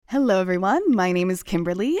Hello, everyone. My name is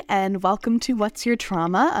Kimberly, and welcome to What's Your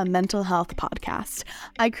Trauma, a mental health podcast.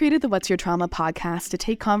 I created the What's Your Trauma podcast to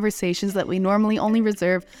take conversations that we normally only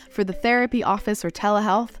reserve for the therapy office or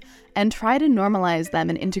telehealth and try to normalize them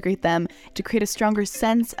and integrate them to create a stronger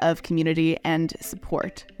sense of community and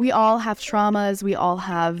support. We all have traumas, we all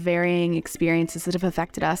have varying experiences that have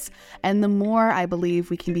affected us, and the more I believe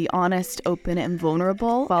we can be honest, open, and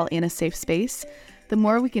vulnerable while in a safe space, the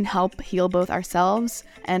more we can help heal both ourselves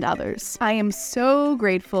and others. I am so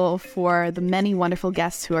grateful for the many wonderful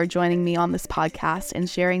guests who are joining me on this podcast and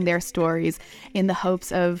sharing their stories in the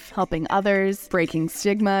hopes of helping others, breaking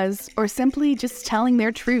stigmas, or simply just telling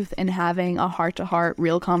their truth and having a heart-to-heart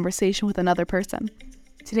real conversation with another person.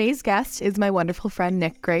 Today's guest is my wonderful friend,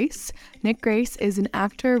 Nick Grace. Nick Grace is an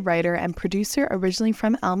actor, writer, and producer originally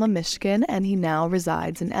from Alma, Michigan, and he now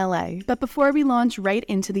resides in LA. But before we launch right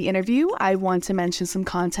into the interview, I want to mention some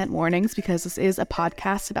content warnings because this is a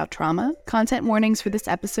podcast about trauma. Content warnings for this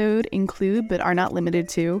episode include, but are not limited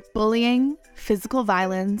to, bullying, physical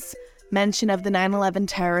violence, mention of the 9/11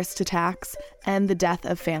 terrorist attacks, and the death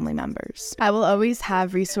of family members. I will always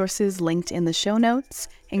have resources linked in the show notes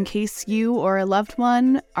in case you or a loved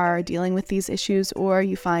one are dealing with these issues or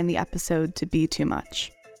you find the episode to be too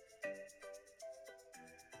much.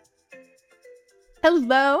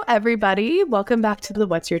 Hello, everybody. Welcome back to the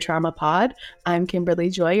What's Your Trauma pod. I'm Kimberly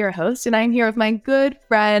Joy, your host, and I'm here with my good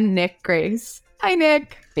friend, Nick Grace. Hi,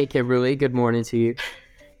 Nick. Hey, Kimberly. Good morning to you.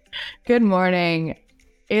 Good morning.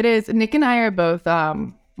 Nick and I are both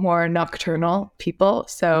more nocturnal people,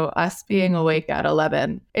 so us being awake at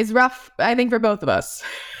 11 is rough, I think, for both of us.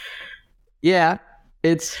 Yeah,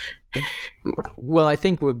 well, I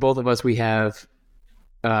think with both of us, we're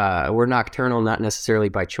nocturnal, not necessarily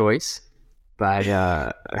by choice, but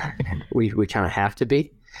we kind of have to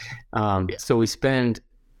be. So we spend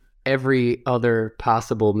every other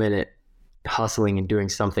possible minute hustling and doing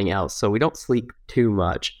something else, so we don't sleep too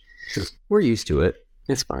much. We're used to it.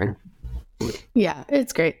 It's fine. Yeah,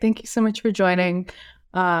 it's great. Thank you so much for joining.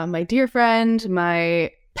 My dear friend,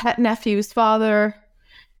 my pet nephew's father,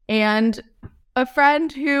 and a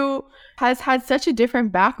friend who has had such a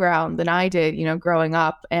different background than I did, growing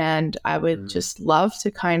up. And I would just love to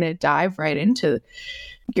kind of dive right into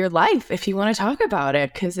your life if you want to talk about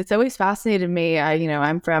it, because it's always fascinated me.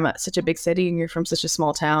 I'm from such a big city and you're from such a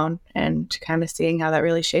small town, and kind of seeing how that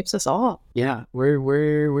really shapes us all. Yeah.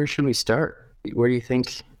 Where should we start? Where do you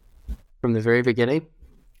think? From the very beginning?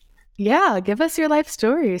 Yeah, give us your life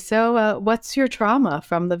story. So what's your trauma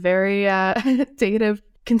from the very date of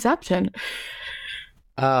conception?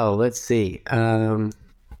 Oh, let's see. The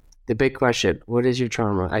big question, what is your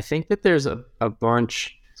trauma? I think that there's a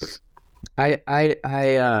bunch. I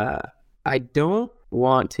don't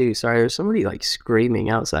want to. Sorry, there's somebody like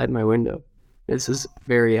screaming outside my window. This is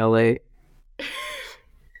very LA.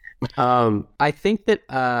 I think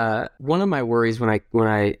that one of my worries when I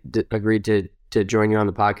agreed to join you on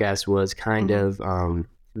the podcast was kind of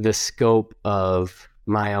the scope of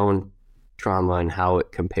my own trauma and how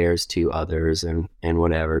it compares to others and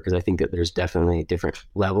whatever, because I think that there's definitely different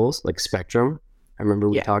levels, like spectrum. I remember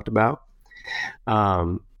we talked about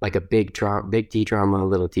like a big T trauma,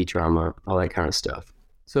 little T trauma, all that kind of stuff.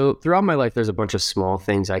 So throughout my life, there's a bunch of small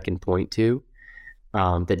things I can point to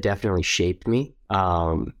that definitely shaped me.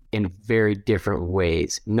 In very different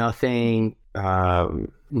ways. Nothing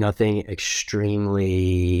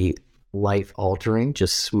extremely life altering,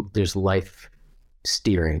 just there's life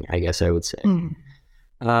steering, I guess I would say.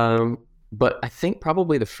 But I think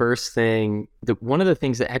probably the first thing, one of the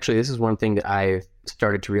things that actually, this is one thing that I've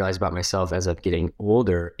started to realize about myself as I'm getting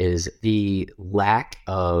older, is the lack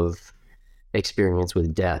of experience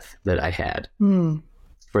with death that I had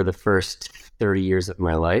for the first 30 years of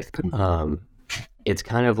my life. It's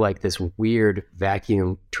kind of like this weird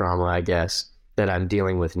vacuum trauma, I guess, that I'm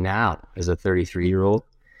dealing with now as a 33-year-old,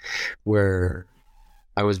 where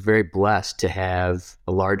I was very blessed to have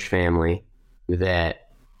a large family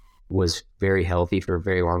that was very healthy for a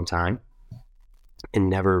very long time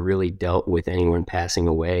and never really dealt with anyone passing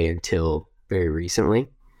away until very recently.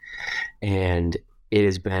 And it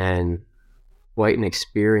has been quite an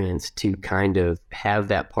experience to kind of have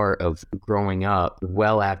that part of growing up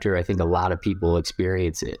well after I think a lot of people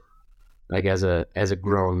experience it, like as a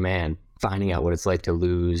grown man, finding out what it's like to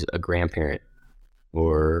lose a grandparent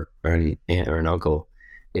or an aunt or an uncle.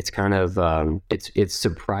 It's kind of it's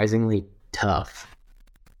surprisingly tough.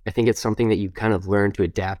 I think it's something that you kind of learn to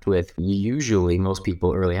adapt with, usually most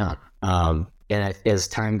people early on, and as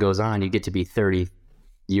time goes on, you get to be 30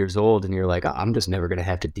 years old and you're like, oh, I'm just never going to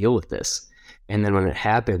have to deal with this. And then when it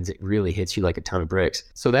happens, it really hits you like a ton of bricks.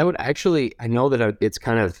 So that would actually, I know that it's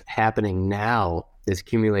kind of happening now, it's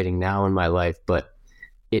accumulating now in my life, but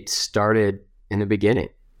it started in the beginning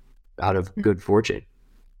out of good fortune,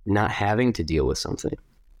 not having to deal with something.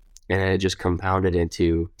 And then it just compounded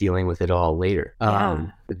into dealing with it all later.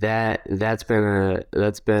 That's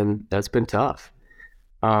been tough.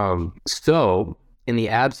 So in the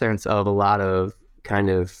absence of a lot of kind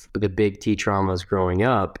of the big T traumas growing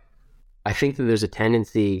up, I think that there's a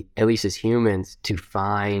tendency, at least as humans, to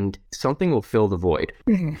find something will fill the void.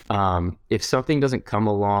 If something doesn't come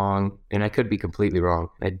along, and I could be completely wrong,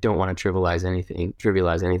 I don't want to trivialize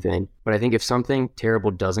anything, but I think if something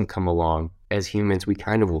terrible doesn't come along, as humans, we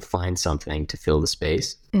kind of will find something to fill the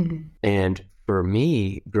space. And for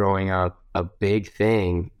me, growing up, a big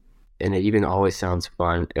thing, and it even always sounds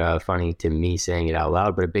funny to me saying it out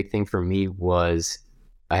loud, but a big thing for me was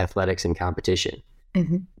athletics and competition.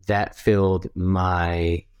 That filled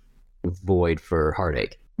my void for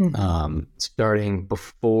heartache. Starting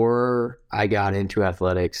before I got into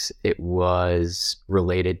athletics, it was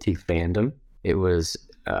related to fandom. It was,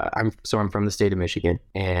 I'm from the state of Michigan,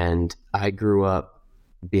 and I grew up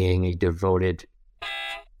being a devoted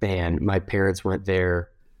fan. My parents went there,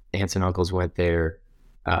 aunts and uncles went there,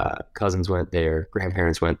 cousins went there,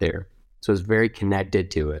 grandparents went there. So I was very connected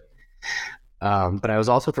to it. But I was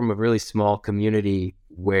also from a really small community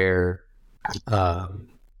where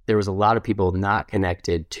there was a lot of people not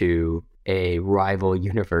connected to a rival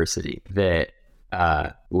university that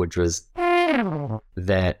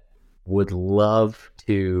would love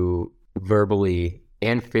to verbally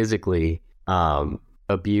and physically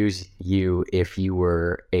abuse you if you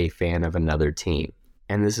were a fan of another team.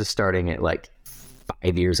 And this is starting at like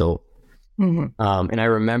 5 years old. And I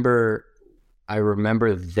remember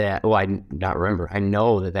that, I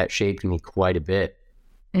know that shaped me quite a bit.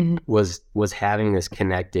 Was having this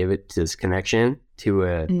connection to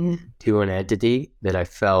an entity that I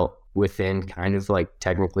felt within kind of like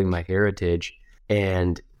technically my heritage,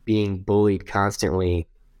 and being bullied constantly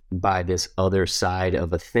by this other side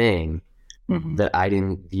of a thing that I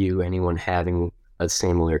didn't view anyone having a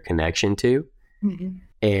similar connection to.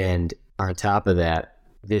 And on top of that,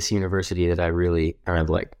 this university that I really kind of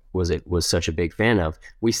like was such a big fan of,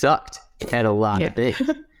 we sucked at a lot of things.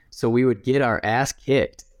 So we would get our ass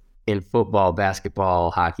kicked in football,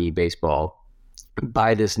 basketball, hockey, baseball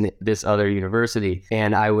by this other university,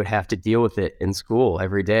 and I would have to deal with it in school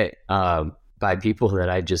every day by people that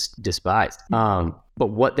I just despised. But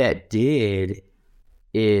what that did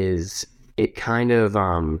is it kind of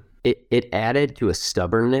it added to a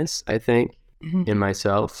stubbornness, I think, in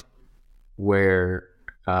myself, where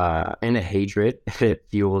and a hatred that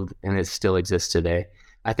fueled, and it still exists today.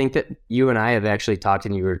 I think that you and I have actually talked,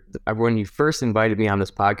 and when you first invited me on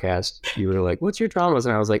this podcast, you were like, "What's your traumas?"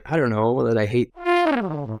 And I was like, "I don't know, that I hate."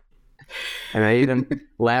 And I even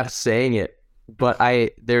laughed saying it. But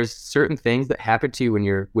there's certain things that happen to you when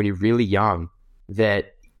you're really young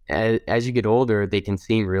that as you get older, they can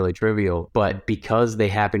seem really trivial. But because they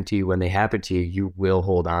happen to you when they happen to you, you will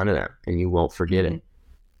hold on to them and you won't forget it.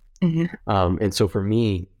 And so for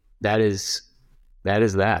me, that is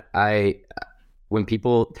that. When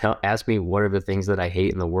people ask me what are the things that I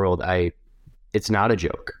hate in the world, it's not a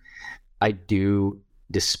joke. I do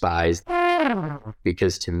despise,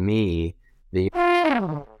 because to me, the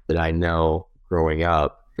that I know growing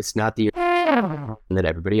up, it's not the that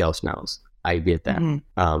everybody else knows. I get that.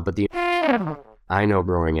 But the I know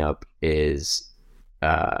growing up is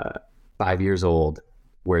 5 years old,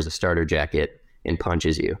 wears a starter jacket and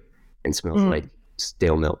punches you and smells like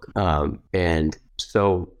stale milk. And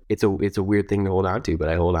so it's a weird thing to hold on to, but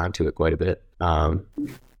I hold on to it quite a bit.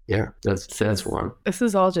 That's one. This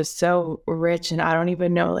is all just so rich, and I don't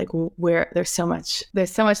even know like where there's so much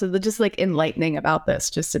just like enlightening about this,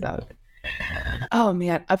 just about. Oh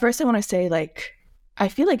man. At first I want to say, like, I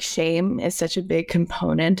feel like shame is such a big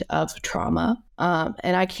component of trauma.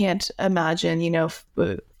 And I can't imagine,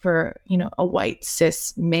 for, a white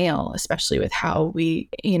cis male, especially with how we,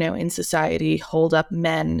 in society hold up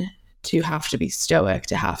men to have to be stoic,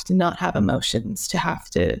 to have to not have emotions, to have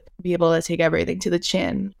to be able to take everything to the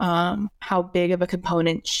chin. How big of a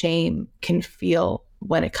component shame can feel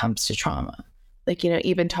when it comes to trauma. Like,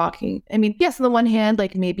 even talking, I mean, yes, on the one hand,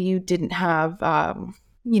 like maybe you didn't have,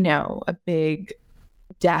 a big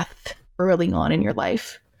death early on in your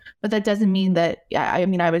life, but that doesn't mean that,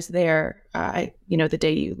 I was there, the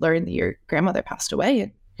day you learned that your grandmother passed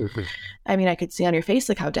away. And I could see on your face,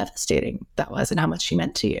 like how devastating that was and how much she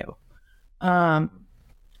meant to you.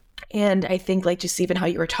 And I think like just even how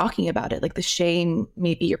you were talking about it, like the shame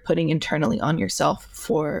maybe you're putting internally on yourself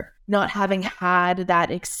for not having had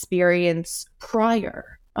that experience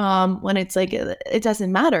prior. When it's like, it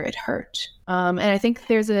doesn't matter, it hurt. And I think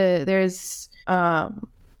there's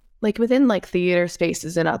like within like theater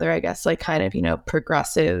spaces and other, I guess, like kind of,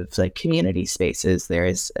 progressive like community spaces, there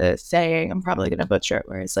is a saying, I'm probably going to butcher it,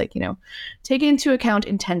 where it's like, take into account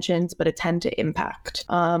intentions, but attend to impact.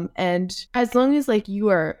 And as long as like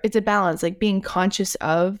it's a balance, like being conscious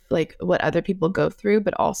of like what other people go through,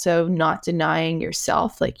 but also not denying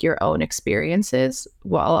yourself, like your own experiences,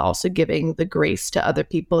 while also giving the grace to other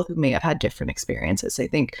people who may have had different experiences. I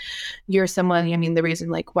think you're someone, the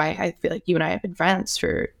reason like why I feel like you and I have been friends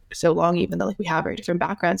for so long, even though like we have very different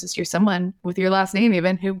backgrounds, is you're someone with your last name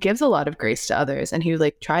even who gives a lot of grace to others and who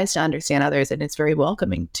like tries to understand others and it's very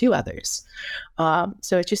welcoming to others. So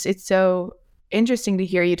it's so interesting to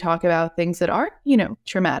hear you talk about things that are,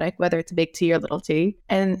 traumatic, whether it's big T or little t.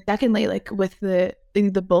 And secondly, like with the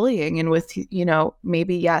bullying and with,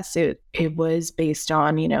 maybe, yes, it was based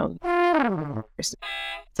on, it's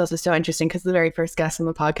also so interesting because the very first guest on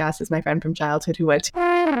the podcast is my friend from childhood who went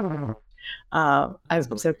I'm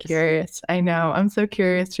so curious. I know. I'm so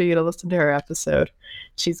curious for you to listen to her episode.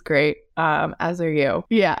 She's great, as are you.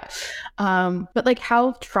 Yeah. But like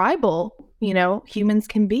how tribal, humans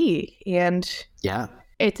can be. And yeah,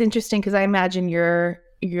 it's interesting because I imagine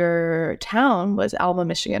your town was Alma,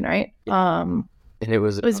 Michigan, right? And it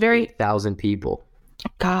was very 8,000 people.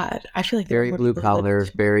 God, I feel like very blue collar,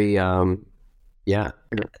 very yeah.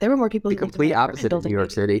 There were more people. The complete opposite of New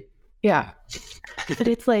York City. Yeah. But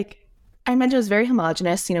it's like, I imagine it was very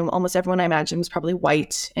homogenous. Almost everyone I imagine was probably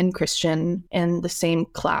white and Christian and the same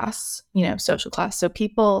class, social class. So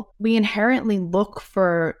we inherently look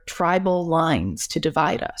for tribal lines to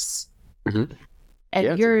divide us. Mm-hmm.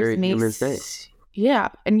 And yours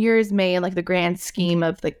may, in like the grand scheme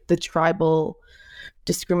of like the tribal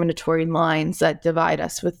discriminatory lines that divide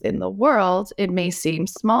us within the world, it may seem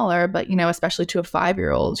smaller, but, especially to a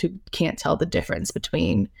 5-year-old who can't tell the difference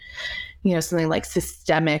between something like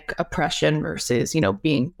systemic oppression versus,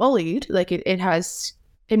 being bullied. Like it has,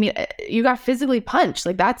 you got physically punched.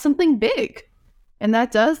 Like that's something big. And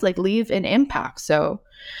that does like leave an impact. So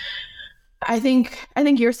I think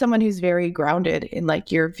you're someone who's very grounded in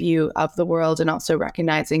like your view of the world and also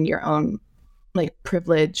recognizing your own like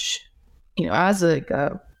privilege, as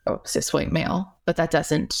a cis white male. But that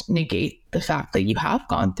doesn't negate the fact that you have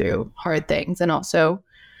gone through hard things. And also,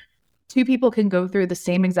 two people can go through the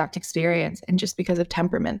same exact experience and just because of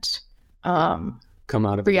temperament come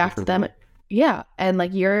out of react to them. Yeah. And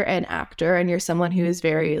like you're an actor and you're someone who is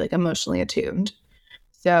very like emotionally attuned.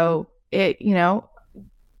 So it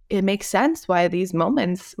makes sense why these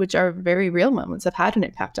moments, which are very real moments, have had an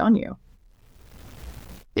impact on you.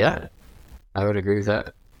 Yeah, I would agree with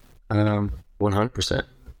that. 100%.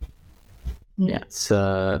 Yeah.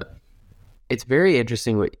 It's very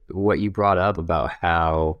interesting what you brought up about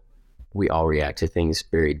how we all react to things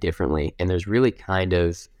very differently. And there's really kind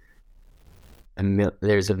of,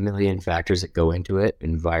 there's a million factors that go into it.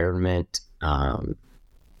 Environment,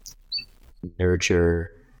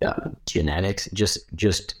 nurture, genetics, just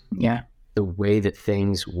the way that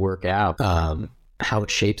things work out, how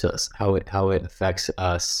it shapes us, how it affects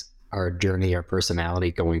us, our journey, our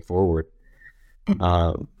personality going forward.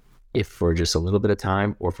 If for just a little bit of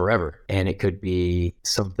time or forever. And it could be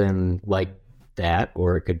something like that,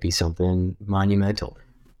 or it could be something monumental.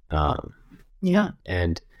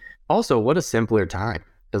 And also, what a simpler time.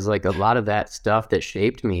 Because like a lot of that stuff that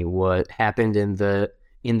shaped me, what happened in the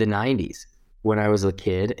 90s when I was a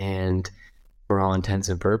kid, and for all intents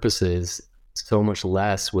and purposes, so much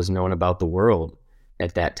less was known about the world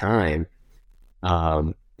at that time.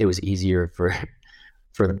 It was easier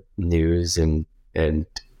for news and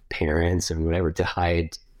parents and whatever to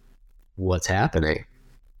hide what's happening.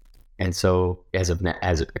 And so as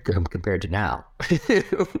compared to now,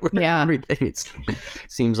 everything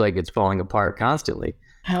seems like it's falling apart constantly.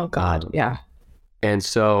 Oh God. Yeah. And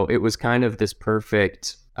so it was kind of this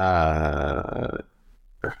perfect, what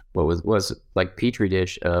was like petri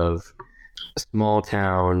dish of small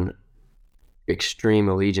town extreme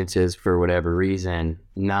allegiances for whatever reason,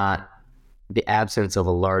 not the absence of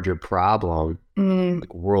a larger problem,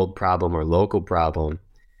 like world problem or local problem,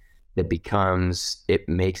 it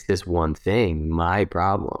makes this one thing my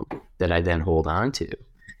problem that I then hold on to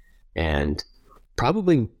and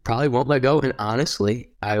probably won't let go. And honestly,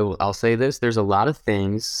 I'll say this, there's a lot of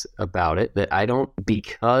things about it that I don't,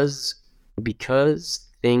 because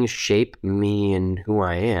things shape me and who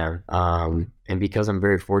I am. And because I'm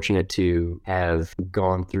very fortunate to have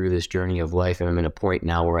gone through this journey of life and I'm in a point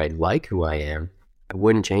now where I like who I am, I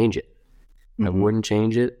wouldn't change it. I wouldn't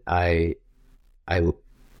change it. I'm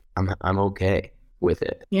okay with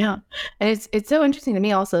it. Yeah. And it's so interesting to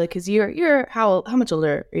me also, because you're how much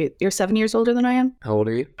older? You're 7 years older than I am? How old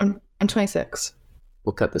are you? I'm 26.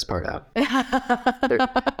 We'll cut this part out.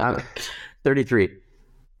 I'm 33.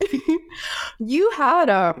 You had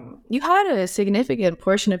a significant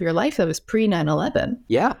portion of your life that was pre 9/11.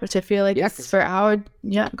 Yeah. Which I feel like is for our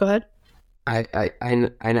go ahead.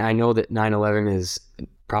 I know that 9/11 is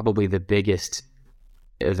probably the biggest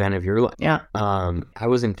event of your life. Yeah. I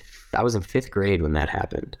was in 5th grade when that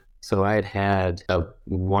happened. So I had a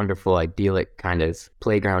wonderful, idyllic kind of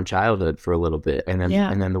playground childhood for a little bit, and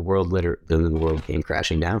then the world came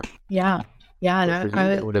crashing down. Yeah. And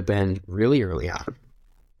it would have been really early on.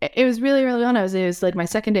 It was really early on. It was like my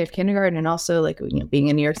second day of kindergarten, and also like being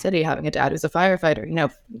in New York City, having a dad who's a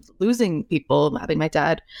firefighter. Losing people, having my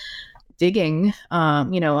dad digging.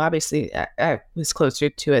 Obviously, I was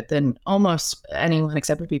closer to it than almost anyone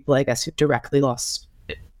except for people, I guess, who directly lost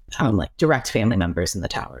like direct family members in the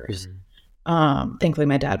towers. Thankfully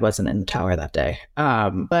my dad wasn't in the tower that day.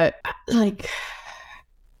 But like,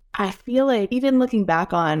 I feel like even looking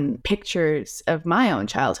back on pictures of my own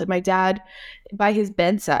childhood, my dad, by his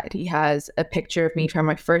bedside, he has a picture of me from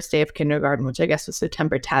my first day of kindergarten, which I guess was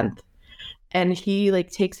September 10th. And he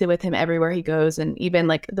like takes it with him everywhere he goes. And even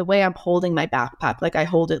like the way I'm holding my backpack, like I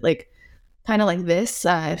hold it like kind of like this.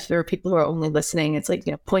 If there are people who are only listening, it's like,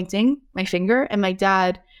 pointing my finger. And my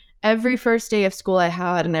dad, every first day of school I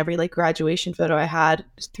had and every like graduation photo I had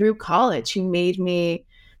through college, he made me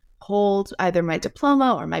hold either my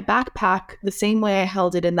diploma or my backpack the same way I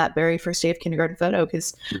held it in that very first day of kindergarten photo,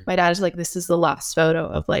 because my dad is like, this is the last photo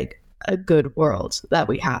of like a good world that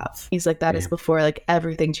we have. He's like, that is before like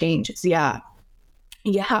everything changes. Yeah.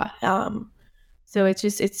 So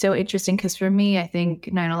it's so interesting, because for me, I think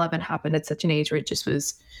 9/11 happened at such an age where it just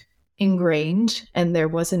was ingrained and there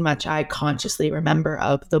wasn't much I consciously remember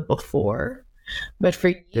of the before. But for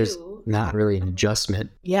you, there's not really an adjustment.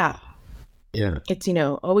 Yeah. It's,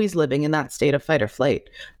 always living in that state of fight or flight.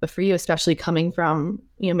 But for you, especially coming from,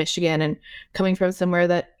 Michigan, and coming from somewhere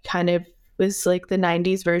that kind of was like the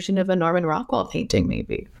 90s version of a Norman Rockwell painting,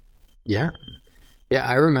 maybe. Yeah.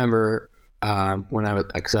 I remember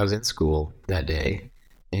because I was in school that day,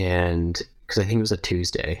 and because I think it was a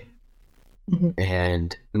Tuesday,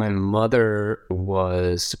 and my mother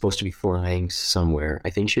was supposed to be flying somewhere. I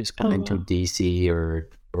think she was flying to DC or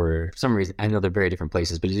for some reason. I know they're very different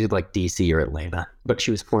places, but it's either like DC or Atlanta. But she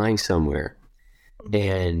was flying somewhere,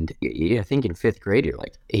 and I think in 5th grade, you're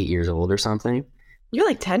like 8 years old or something. You're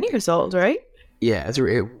like 10 years old, right? Yeah,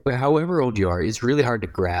 however old you are, it's really hard to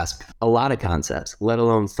grasp a lot of concepts, let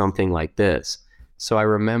alone something like this. So I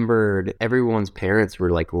remembered everyone's parents were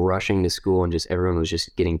like rushing to school, and just everyone was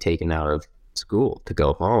just getting taken out of school to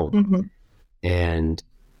go home. And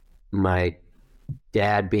my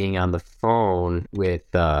dad being on the phone with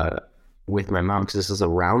my mom, because this was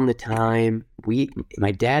around the time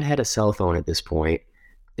my dad had a cell phone at this point.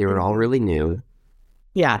 They were all really new.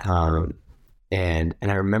 Yeah. And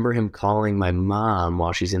I remember him calling my mom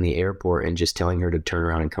while she's in the airport and just telling her to turn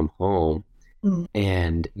around and come home.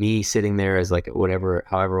 And me sitting there as like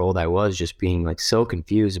however old I was, just being like so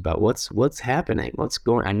confused about what's happening, what's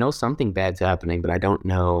going. I know something bad's happening, but I don't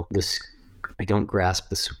know this. I don't grasp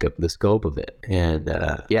the scope of it. And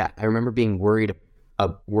I remember being worried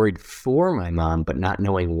for my mom, but not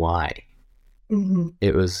knowing why.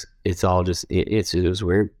 It was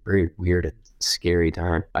weird, very weird and scary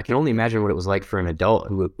time. I can only imagine what it was like for an adult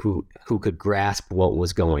who could grasp what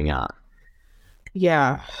was going on.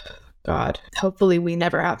 Yeah. God. Hopefully we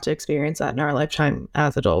never have to experience that in our lifetime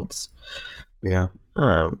as adults. Yeah.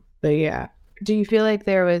 But yeah. Do you feel like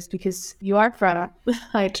there was, because you are Freda,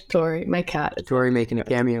 hi to Tori, my cat. Tori making a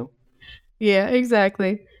cameo. Yeah,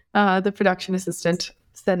 exactly. The production assistant,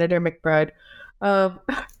 Senator McBride.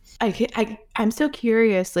 I'm so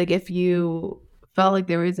curious, like if you felt like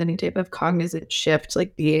there was any type of cognizant shift,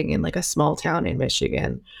 like being in like a small town in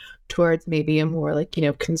Michigan, towards maybe a more like,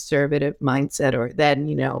 conservative mindset, or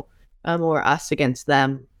then, a more us against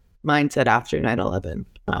them mindset after 9/11.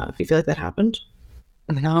 Do you feel like that happened?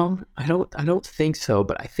 No, I don't think so.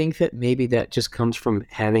 But I think that maybe that just comes from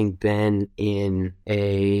having been in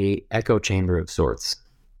a echo chamber of sorts.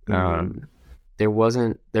 There was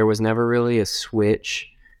never really a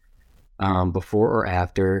switch before or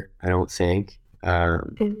after. I don't think. I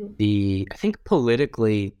think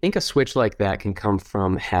politically, a switch like that can come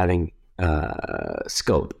from having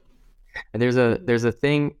scope. And there's a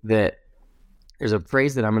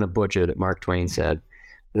phrase that I'm going to butcher that Mark Twain said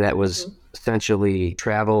that was essentially,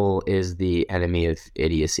 travel is the enemy of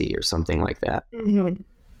idiocy, or something like that. Mm-hmm.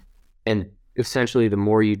 And essentially, the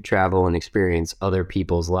more you travel and experience other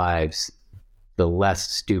people's lives, the less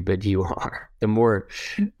stupid you are. The more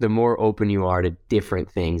open you are to different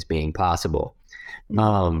things being possible.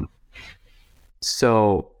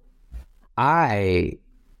 So I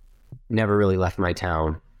never really left my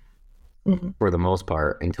town for the most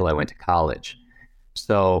part until I went to college.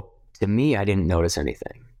 So to me, I didn't notice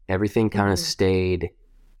anything. Everything kind of stayed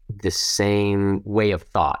the same way of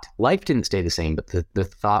thought. Life didn't stay the same, but the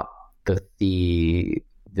thought, the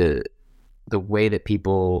way that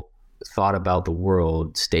people thought about the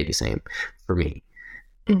world stayed the same for me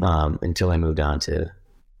until I moved on to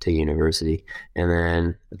university. And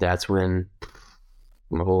then that's when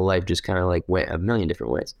my whole life just kind of like went a million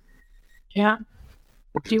different ways. Yeah.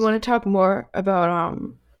 Do you want to talk more about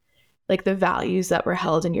like the values that were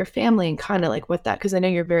held in your family and kind of like what that, because I know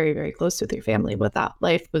you're very, very close with your family, what that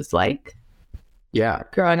life was like? Yeah.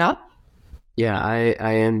 Growing up? Yeah,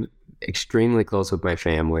 I am extremely close with my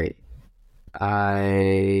family.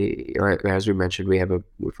 As we mentioned,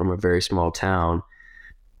 we're from a very small town,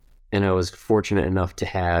 and I was fortunate enough to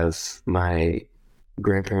have my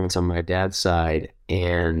grandparents on my dad's side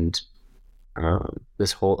and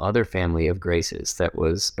this whole other family of Graces that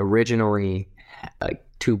was originally like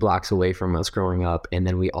 2 blocks away from us growing up, and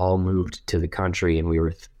then we all moved to the country, and we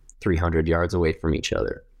were 300 yards away from each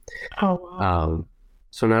other. Oh, wow.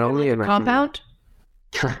 So not only am I compound,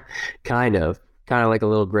 kind of like a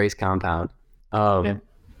little Grace compound,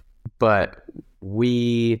 but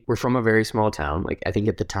we were from a very small town. Like, I think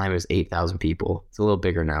at the time it was 8,000 people. It's a little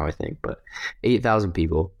bigger now, I think, but 8,000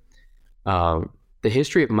 people. The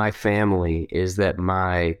history of my family is that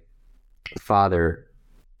my father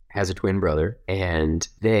has a twin brother, and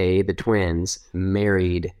the twins,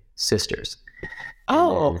 married sisters.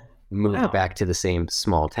 Oh, and moved back to the same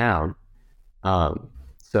small town.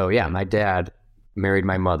 So yeah, my dad married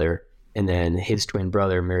my mother, and then his twin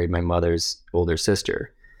brother married my mother's older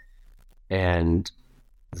sister. And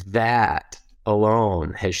that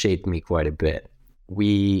alone has shaped me quite a bit.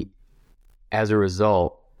 We, as a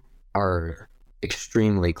result, are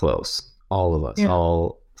extremely close. All of us,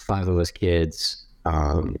 all 5 of us kids.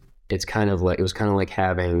 It was kind of like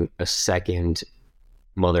having a second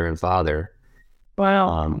mother and father.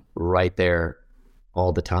 Wow. Right there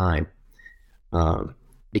all the time.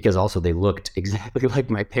 Because also they looked exactly like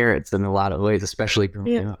my parents in a lot of ways, especially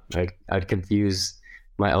growing up. I'd confuse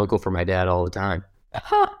my uncle for my dad all the time.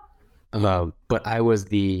 But I was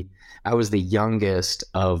the youngest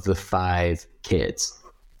of the 5 kids.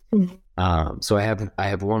 So I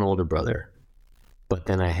have 1 older brother, but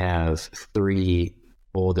then I have 3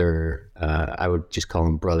 older, I would just call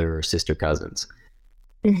them brother or sister cousins.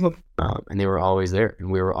 And they were always there,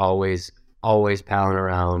 and we were always palling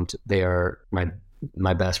around. They are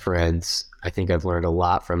my best friends. I think I've learned a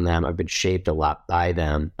lot from them. I've been shaped a lot by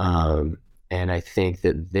them. And I think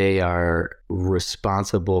that they are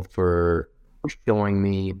responsible for showing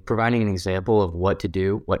me, providing an example of what to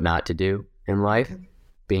do, what not to do in life,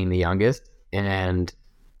 being the youngest. And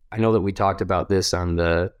I know that we talked about this on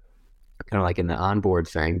the kind of like in the onboard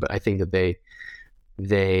thing, but I think that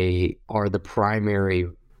they are the primary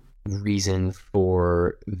reason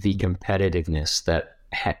for the competitiveness that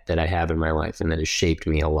I have in my life, and that has shaped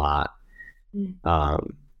me a lot, and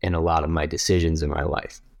a lot of my decisions in my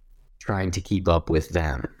life, trying to keep up with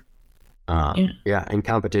them. And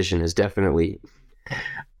competition has definitely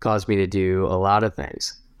caused me to do a lot of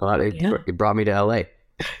things. It brought me to LA.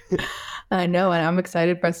 I know, and I'm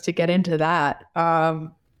excited for us to get into that.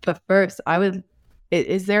 But first,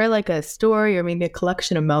 is there like a story or maybe a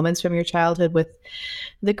collection of moments from your childhood with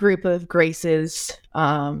the group of Graces?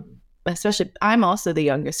 Especially, I'm also the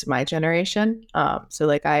youngest of my generation. So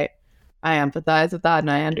like I empathize with that, and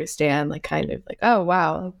I understand like kind of like, oh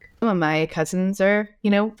wow, like, some of my cousins are,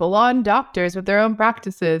 full on doctors with their own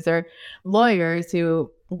practices, or lawyers who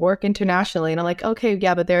work internationally. And I'm like, okay,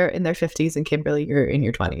 yeah, but they're in their 50s, and Kimberly, you're in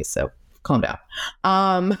your 20s, so calm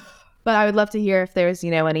down. But I would love to hear if there's,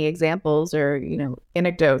 any examples or,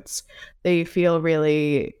 anecdotes that you feel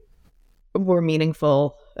really were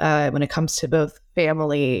meaningful when it comes to both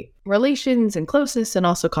family relations and closeness, and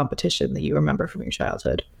also competition that you remember from your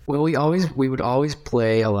childhood. Well, we would always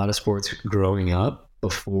play a lot of sports growing up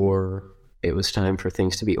before it was time for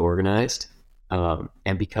things to be organized.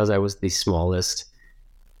 And because I was the smallest,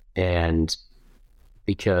 and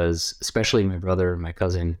because especially my brother and my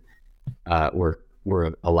cousin were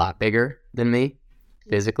a lot bigger than me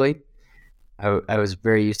physically, I was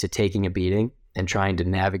very used to taking a beating and trying to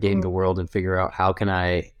navigate the world and figure out how can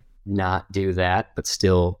I not do that, but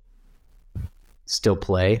still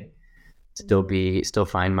play, still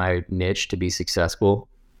find my niche to be successful.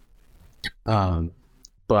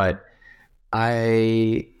 But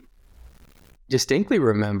I distinctly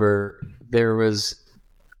remember there was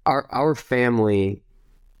our family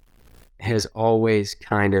has always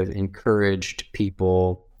kind of encouraged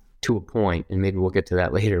people to a point, and maybe we'll get to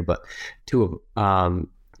that later, but to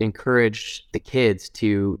encourage the kids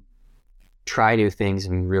to try new things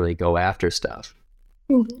and really go after stuff.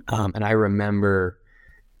 And I remember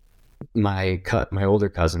my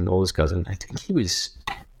oldest cousin, I think he was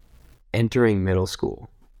entering middle school,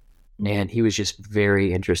 and he was just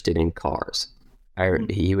very interested in cars.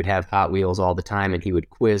 He would have Hot Wheels all the time, and he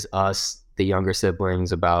would quiz us, the younger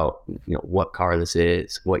siblings, about what car this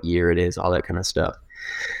is, what year it is, all that kind of stuff.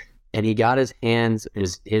 And he got his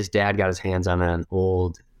dad got his hands on an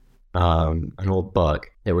old Bug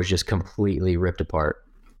that was just completely ripped apart.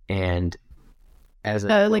 And as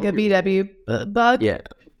like a VW Bug? Yeah,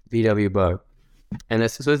 VW Bug. And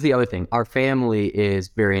this is the other thing. Our family is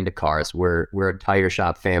very into cars. We're a tire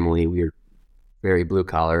shop family. We're very blue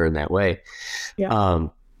collar in that way. Yeah.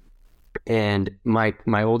 And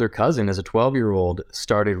my older cousin, as a 12-year-old,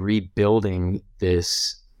 started rebuilding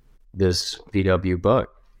this VW Bug.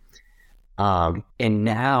 And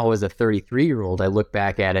now as a 33-year-old, I look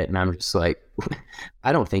back at it and I'm just like,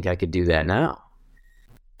 I don't think I could do that now.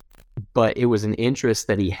 But it was an interest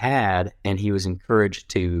that he had, and he was encouraged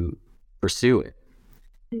to pursue it.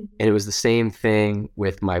 And it was the same thing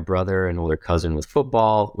with my brother and older cousin with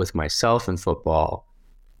football, with myself in football,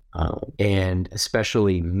 and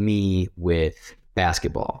especially me with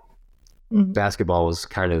basketball. Mm-hmm. Basketball was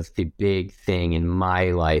kind of the big thing in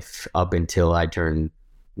my life up until I turned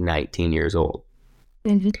 19 years old.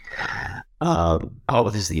 Mm-hmm.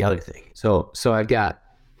 This is the other thing. So I've got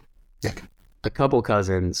a couple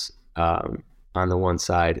cousins on the one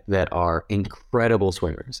side that are incredible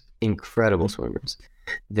swimmers.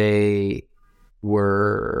 They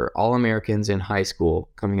were All-Americans in high school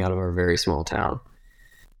coming out of our very small town.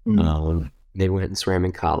 Mm-hmm. They went and swam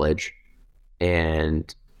in college,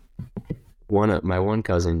 and my one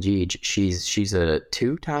cousin, Jeej, she's a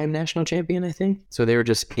 2-time national champion, I think. So they were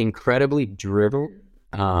just incredibly driven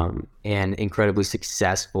and incredibly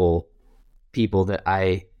successful people that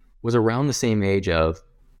I was around the same age of,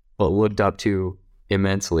 but looked up to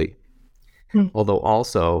immensely. Although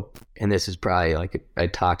also, and this is probably like a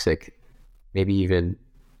toxic, maybe even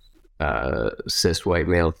cis white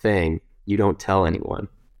male thing, you don't tell anyone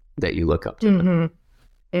that you look up to them.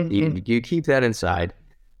 Mm-hmm. You keep that inside.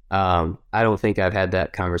 I don't think I've had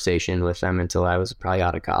that conversation with them until I was probably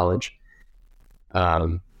out of college.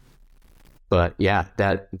 But yeah,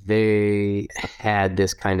 that they had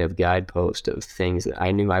this kind of guidepost of things that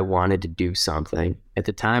I knew I wanted to do something. At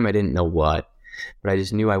the time, I didn't know what, but I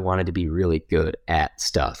just knew I wanted to be really good at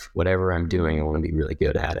stuff. Whatever I'm doing, I want to be really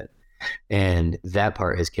good at it. And that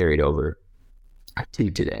part has carried over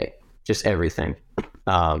to today. Just everything. It's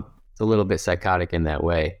a little bit psychotic in that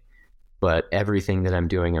way, but everything that I'm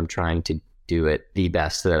doing, I'm trying to do it the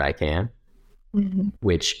best that I can, mm-hmm.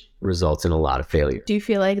 which results in a lot of failure. Do you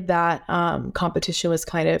feel like that competition was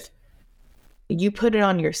kind of, you put it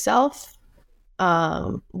on yourself,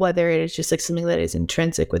 whether it is just like something that is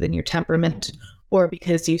intrinsic within your temperament, or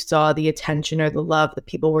because you saw the attention or the love that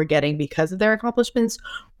people were getting because of their accomplishments?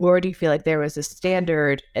 Or do you feel like there was a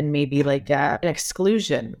standard and maybe like an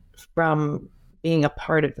exclusion from being a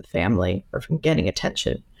part of the family or from getting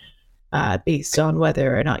attention based on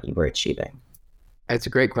whether or not you were achieving? That's a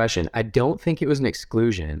great question. I don't think it was an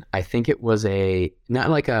exclusion. I think it was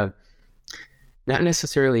not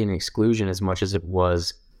necessarily an exclusion as much as it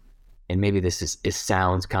was, and maybe this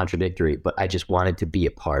sounds contradictory, but I just wanted to be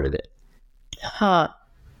a part of it. Huh.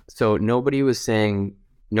 So nobody was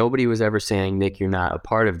ever saying, Nick, you're not a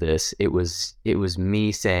part of this. It was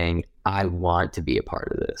me saying, I want to be a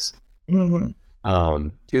part of this. Mm-hmm.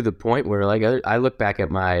 To the point where like I look back at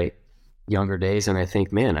my younger days and I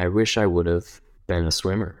think, man, I wish I would have been a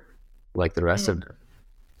swimmer like the rest of them.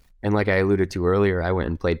 And like I alluded to earlier, I went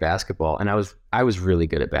and played basketball, and I was really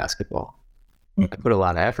good at basketball. I put a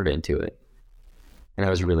lot of effort into it, and I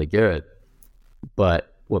was really good.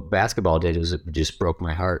 But what basketball did was it just broke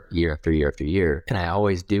my heart year after year after year. And I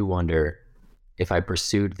always do wonder, if I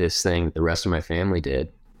pursued this thing that the rest of my family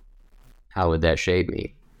did, how would that shape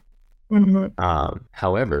me? Mm-hmm.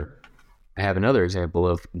 However, I have another example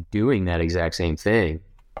of doing that exact same thing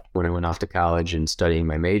when I went off to college and studying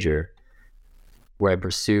my major, where I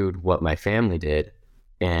pursued what my family did,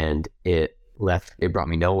 and it brought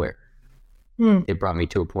me nowhere. it brought me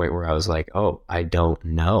to a point where I was like, oh, I don't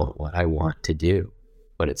know what I want to do,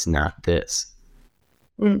 but it's not this.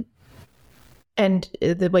 Mm. And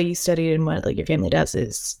the way you studied and what like your family does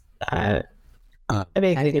is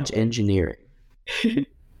package engineering.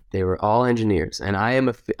 They were all engineers, and I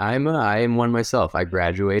am one myself. I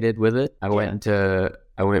graduated with it. I went to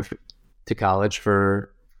college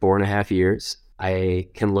for 4.5 years. I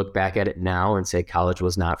can look back at it now and say college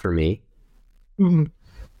was not for me. Mm-hmm.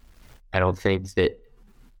 I don't think that,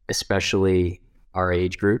 especially our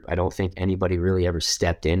age group, I don't think anybody really ever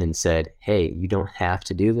stepped in and said, hey, you don't have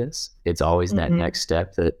to do this. It's always that next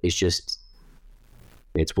step that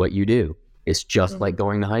it's what you do. It's just like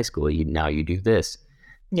going to high school. Now you do this.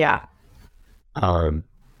 Yeah.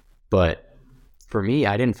 But for me,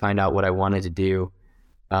 I didn't find out what I wanted to do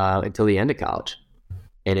until the end of college.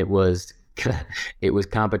 And it was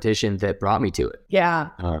competition that brought me to it. Yeah.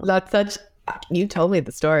 You told me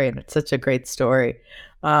the story, and it's such a great story.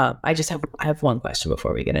 I have one question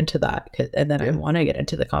before we get into that, and then I want to get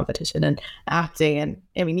into the competition and acting. And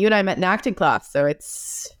I mean, you and I met in acting class, so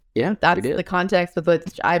that's the context with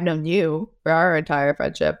which I've known you for our entire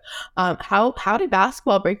friendship. How did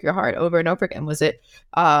basketball break your heart over and over again? Was it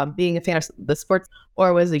being a fan of the sports,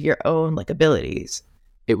 or was it your own like abilities?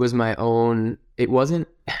 It was my own. It wasn't.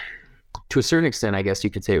 To a certain extent, I guess you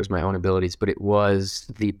could say it was my own abilities, but it was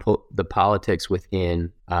the politics within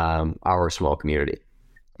our small community.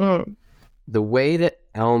 The way that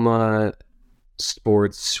Alma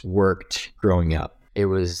sports worked growing up, it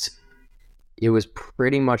was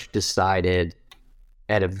pretty much decided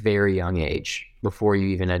at a very young age, before you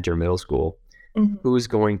even enter middle school, who's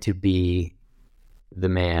going to be the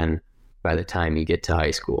man by the time you get to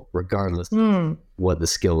high school, regardless of what the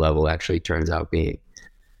skill level actually turns out being.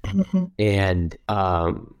 And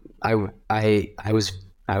I was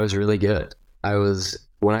really good.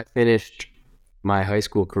 When I finished my high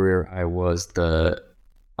school career, I was the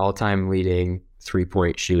all-time leading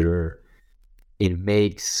 3-point shooter in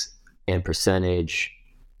makes and percentage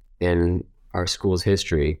in our school's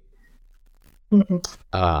history.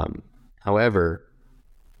 However,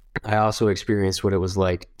 I also experienced what it was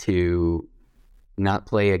like to not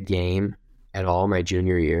play a game at all my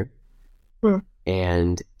junior year.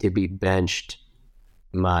 And to be benched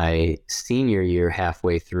my senior year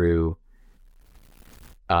halfway through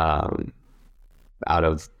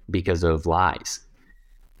because of lies.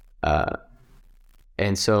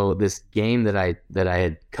 And so this game that I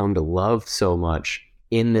had come to love so much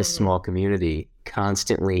in this small community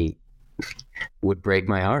constantly would break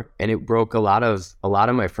my heart, and it broke a lot of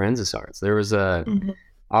my friends' hearts. There was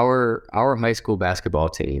our high school basketball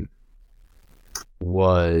team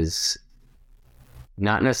was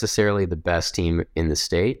not necessarily the best team in the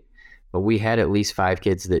state, but we had at least 5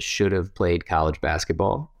 kids that should have played college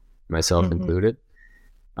basketball, myself included.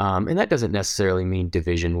 And that doesn't necessarily mean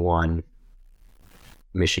Division I,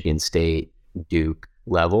 Michigan State, Duke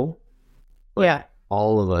level. Yeah.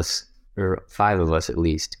 All of us, or 5 of us at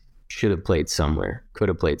least, should have played somewhere, could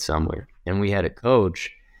have played somewhere. And we had a coach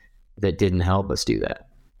that didn't help us do that.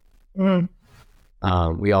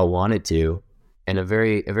 We all wanted to. And a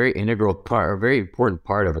very integral part, a very important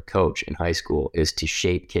part of a coach in high school is to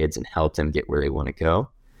shape kids and help them get where they want to go.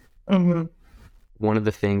 One of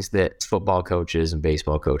the things that football coaches and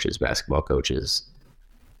baseball coaches, basketball coaches,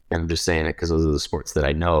 and I'm just saying it because those are the sports that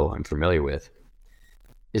I know, I'm familiar with,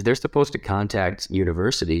 is they're supposed to contact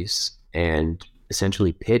universities and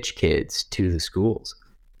essentially pitch kids to the schools.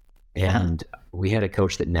 And we had a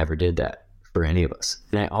coach that never did that for any of us.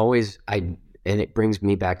 And it brings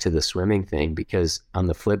me back to the swimming thing, because on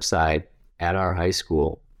the flip side, at our high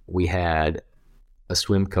school, we had a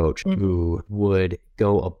swim coach who would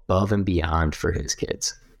go above and beyond for his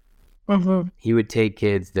kids. He would take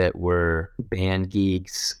kids that were band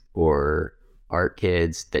geeks or art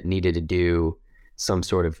kids that needed to do some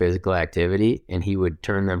sort of physical activity, and he would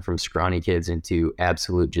turn them from scrawny kids into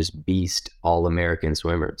absolute just beast all-American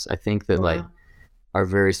swimmers. I think that like our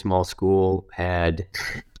very small school had,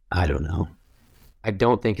 I don't know, I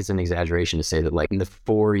don't think it's an exaggeration to say that like in the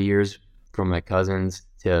 4 years from my cousins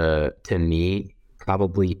to me,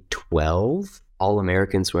 probably 12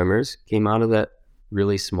 all-American swimmers came out of that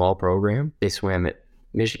really small program. They swam at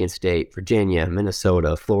Michigan State, Virginia,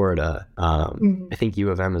 Minnesota, Florida, I think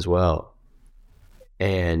U of M as well.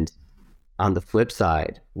 And on the flip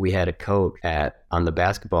side, we had a coach on the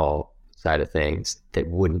basketball side of things that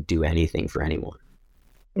wouldn't do anything for anyone.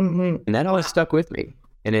 And that always stuck with me.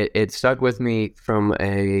 And it stuck with me I'm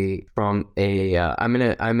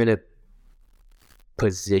in a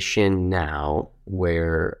position now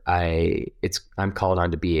where I'm called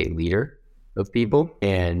on to be a leader of people,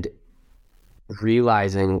 and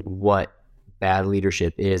realizing what bad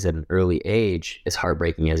leadership is at an early age, as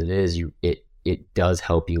heartbreaking as it is, it does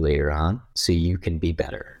help you later on so you can be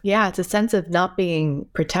better. Yeah, it's a sense of not being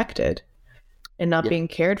protected and not being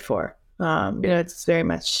cared for. It's very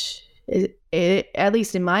much, at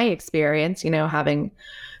least in my experience, having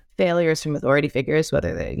failures from authority figures,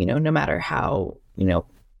 whether they, no matter how,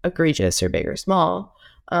 egregious or big or small,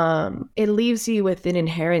 it leaves you with an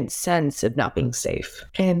inherent sense of not being safe.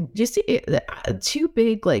 And just two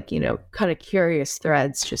big, kind of curious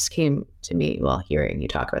threads just came to me while hearing you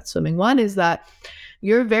talk about swimming. One is that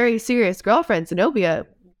your very serious girlfriend, Zenobia,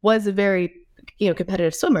 was a very,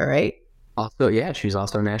 competitive swimmer, right? Also, yeah, she's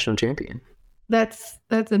also a national champion. That's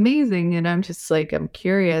amazing. And I'm just I'm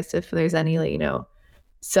curious if there's any,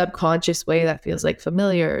 subconscious way that feels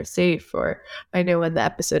familiar or safe. Or I know in the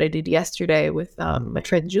episode I did yesterday with my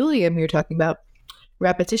friend Julian, we were talking about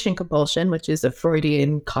repetition compulsion, which is a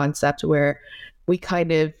Freudian concept where we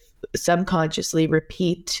kind of subconsciously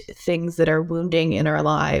repeat things that are wounding in our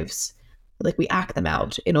lives. We act them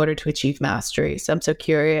out in order to achieve mastery. So I'm so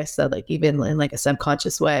curious that even in a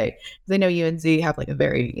subconscious way, because I know you and Z have a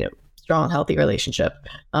very, strong, healthy relationship.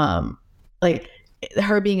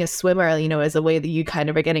 Her being a swimmer, is a way that you kind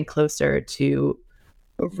of are getting closer to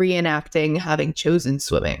reenacting having chosen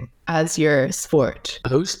swimming as your sport.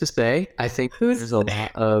 Who's to say? I think there's a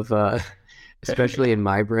lot of, especially in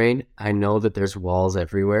my brain, I know that there's walls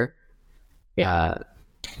everywhere. Yeah.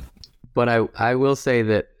 But I will say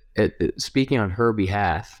that speaking on her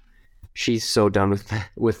behalf, she's so done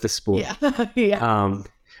with the sport. Yeah.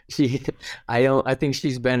 I think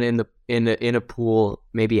she's been in a pool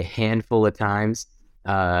maybe a handful of times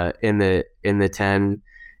in the 10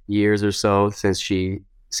 years or so since she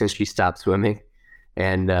stopped swimming,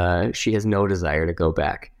 and she has no desire to go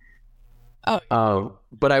back.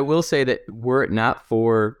 But I will say that were it not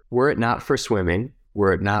for swimming,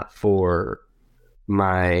 were it not for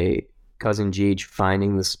my cousin Jeej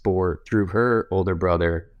finding the sport through her older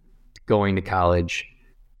brother, going to college,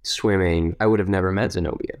 swimming, I would have never met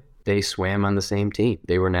Zenobia. They swam on the same team.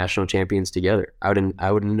 They were national champions together.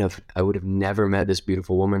 I would have never met this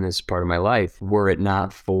beautiful woman as part of my life were it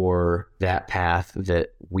not for that path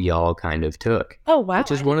that we all kind of took. Oh, wow.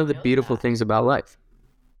 Which is one of the beautiful things about life.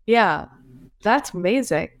 Yeah. That's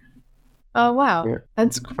amazing. Oh, wow. Yeah.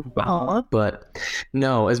 That's cool. But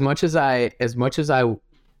no, as much as I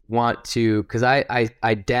want to, because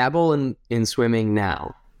I dabble in swimming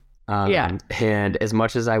now. And as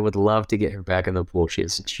much as I would love to get her back in the pool, she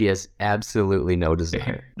has absolutely no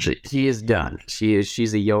desire. She is done.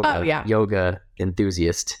 She's a yoga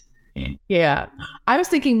enthusiast. Yeah. I was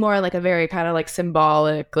thinking more a very kind of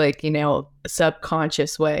symbolic,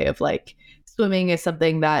 subconscious way of swimming is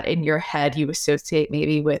something that in your head you associate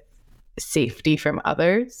maybe with safety from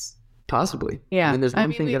others. Possibly. Yeah. I mean, there's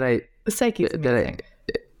one thing the psyche is amazing.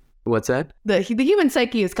 What's that? The human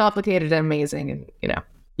psyche is complicated and amazing, and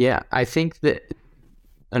Yeah, I think that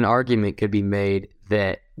an argument could be made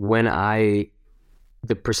that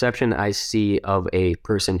the perception I see of a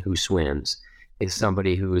person who swims is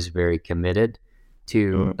somebody who is very committed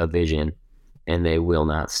to a vision, and they will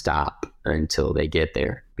not stop until they get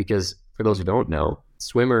there. Because for those who don't know,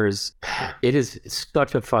 swimmers, it is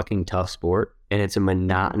such a fucking tough sport, and it's a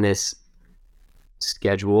monotonous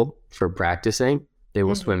schedule for practicing. They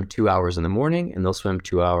will swim 2 hours in the morning, and they'll swim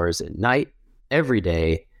 2 hours at night every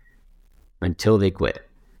day until they quit.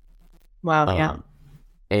 Wow. Yeah.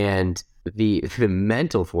 And the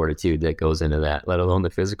mental fortitude that goes into that, let alone the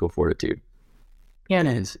physical fortitude,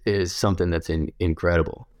 is something that's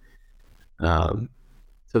incredible. So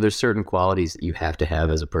there's certain qualities that you have to have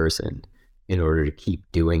as a person in order to keep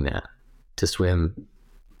doing that. To swim,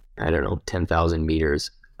 10,000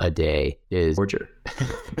 meters a day is torture.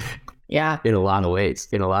 Yeah. In a lot of ways,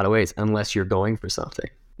 unless you're going for something.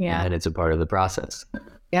 Yeah. And it's a part of the process.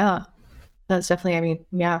 Yeah. That's definitely,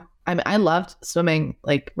 I loved swimming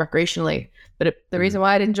recreationally, but the reason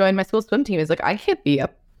why I didn't join my school swim team is I can't be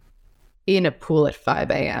up in a pool at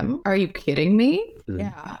 5 a.m. Are you kidding me?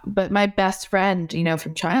 Yeah. But my best friend,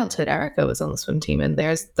 from childhood, Erica, was on the swim team, and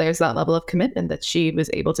there's that level of commitment that she was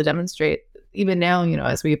able to demonstrate even now,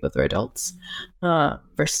 as we both are adults,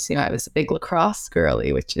 versus, I was a big lacrosse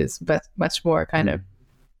girly, which is much more kind of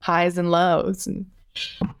highs and lows. And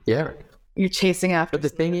yeah. You're chasing after, but the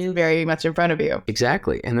thing is very much in front of you.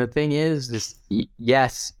 Exactly. And the thing is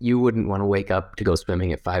yes, you wouldn't want to wake up to go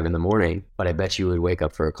swimming at 5 a.m, but I bet you would wake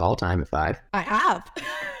up for a call time at 5. I have.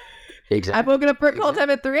 Exactly. I've woken up for a call time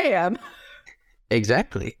at 3 a.m.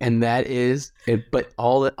 Exactly. And that is, but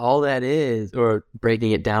all that is, or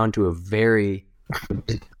breaking it down to a very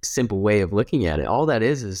simple way of looking at it. All that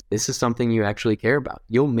is this is something you actually care about.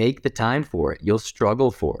 You'll make the time for it. You'll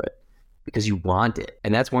struggle for it because you want it.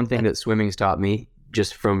 And that's one thing that swimming's taught me,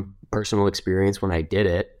 just from personal experience when I did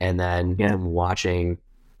it, and then watching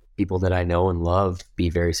people that I know and love be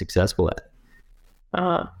very successful at it.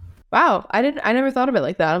 Wow. I never thought of it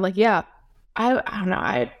like that. I'm like, yeah, I don't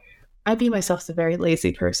know. I view myself as a very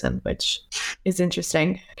lazy person, which is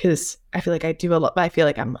interesting because I feel like I do a lot. I feel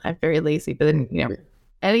like I'm very lazy, but then, you know,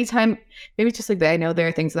 anytime, maybe it's just like that. I know there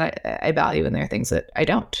are things that I value and there are things that I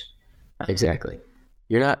don't. Exactly.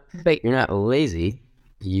 You're not lazy.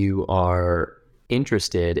 You are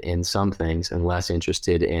interested in some things and less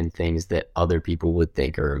interested in things that other people would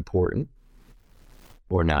think are important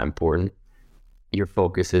or not important. Your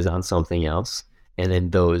focus is on something else. And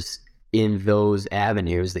then in those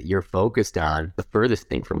avenues that you're focused on, the furthest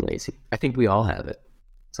thing from lazy. I think we all have it.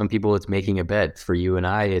 Some people, it's making a bed. For you and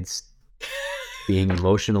I, it's being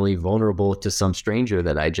emotionally vulnerable to some stranger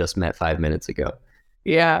that I just met 5 minutes ago.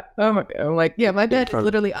 Yeah. Oh my God. I'm like, yeah, my bed is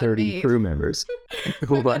literally 30 crew members.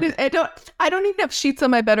 I don't even have sheets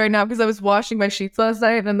on my bed right now because I was washing my sheets last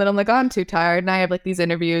night, and then I'm like, oh, I'm too tired, and I have like these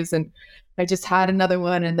interviews, and I just had another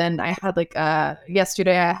one, and then I had like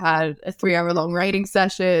yesterday I had a 3-hour long writing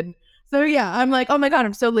session. So yeah, I'm like, oh my God,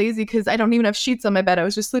 I'm so lazy because I don't even have sheets on my bed. I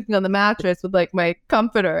was just sleeping on the mattress with like my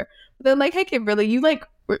comforter. But then like, hey, Kimberly, you like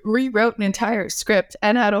rewrote an entire script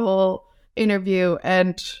and had a whole interview.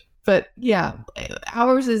 But yeah,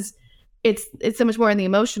 ours is, it's so much more in the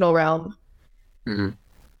emotional realm. Mm-hmm.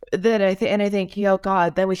 That I think, you know,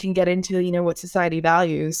 God, then we can get into, you know, what society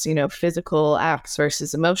values, you know, physical acts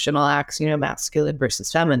versus emotional acts, you know, masculine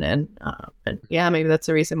versus feminine. And yeah, maybe that's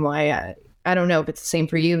the reason why I don't know if it's the same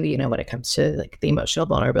for you, you know, when it comes to like the emotional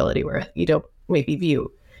vulnerability, where you don't maybe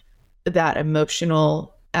view that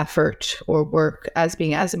emotional effort or work as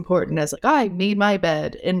being as important as like, I made my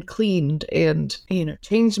bed and cleaned and, you know,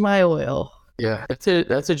 changed my oil. Yeah, that's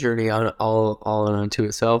a journey on all unto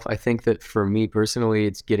itself. I think that for me personally,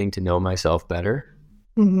 it's getting to know myself better.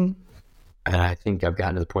 Mm-hmm. And I think I've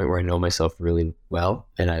gotten to the point where I know myself really well,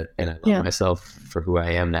 and I love myself for who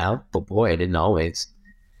I am now. But boy, I didn't always.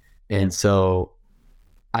 And so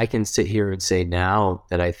I can sit here and say now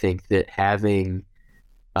that I think that having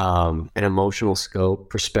an emotional scope,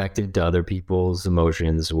 perspective to other people's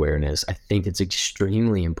emotions, awareness, I think it's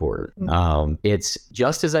extremely important. Mm-hmm. It's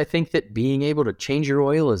just as I think that being able to change your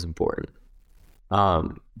oil is important.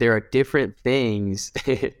 There are different things.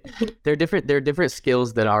 There are different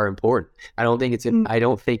skills that are important. I don't think I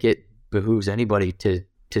don't think it behooves anybody to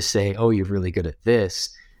say, oh, you're really good at this,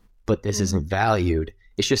 but this isn't valued.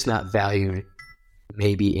 It's just not valued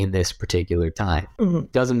maybe in this particular time. Mm-hmm.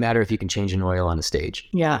 Doesn't matter if you can change an oil on a stage.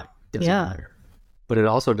 Yeah. Doesn't matter. But it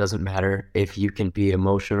also doesn't matter if you can be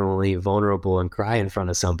emotionally vulnerable and cry in front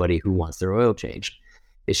of somebody who wants their oil changed.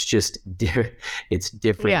 It's just it's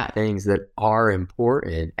different things that are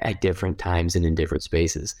important at different times and in different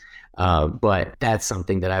spaces. But that's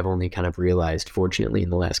something that I've only kind of realized, fortunately, in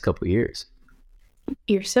the last couple of years.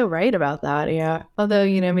 You're so right about that, yeah. Although,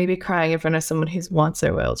 you know, maybe crying in front of someone who wants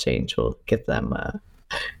their oil change will give them a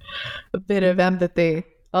bit of empathy.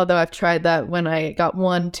 Although I've tried that when I got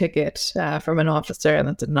one ticket from an officer, and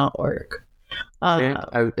that did not work.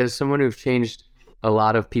 As someone who's changed a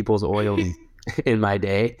lot of people's oil in my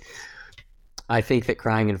day, I think that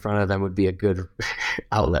crying in front of them would be a good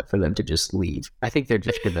outlet for them to just leave. I think they're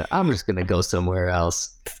just I'm just gonna go somewhere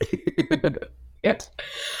else. Yes.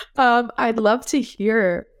 I'd love to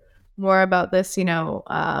hear more about this, you know,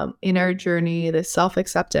 inner journey, this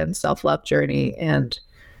self-acceptance, self-love journey. And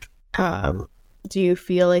do you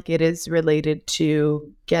feel like it is related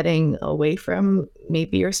to getting away from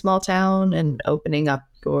maybe your small town and opening up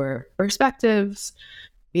your perspectives,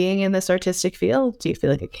 being in this artistic field? Do you feel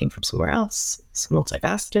like it came from somewhere else? It's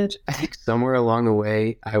multifaceted. I think somewhere along the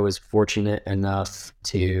way, I was fortunate enough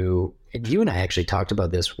to, and you and I actually talked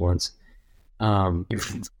about this once, you're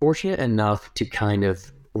fortunate enough to kind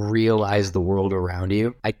of realize the world around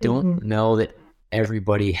you. I don't know that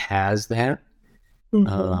everybody has that.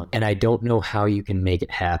 And I don't know how you can make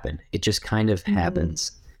it happen. It just kind of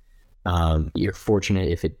happens. You're fortunate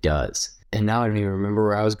if it does. And now I don't even remember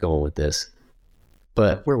where I was going with this.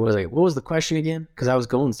 But where was I? What was the question again? Because I was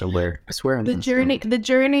going somewhere. I swear. The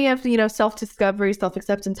journey of, you know, self-discovery,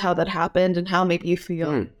 self-acceptance, how that happened and how maybe you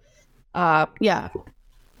feel. Yeah.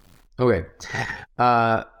 Okay.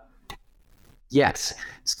 Yes.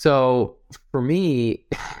 So for me,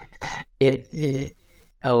 a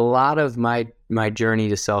lot of my journey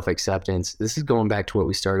to self-acceptance, this is going back to what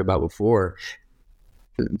we started about before.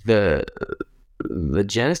 The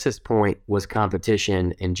genesis point was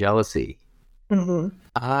competition and jealousy.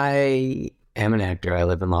 I am an actor. I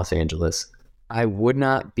live in Los Angeles. I would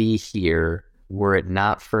not be here were it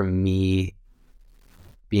not for me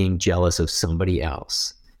being jealous of somebody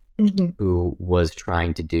else who was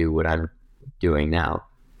trying to do what I'm doing now.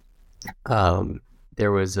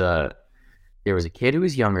 There was a kid who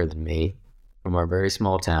was younger than me from our very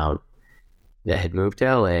small town that had moved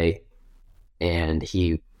to LA, and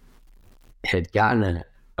he had gotten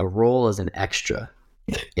a role as an extra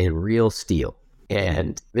in Real Steel.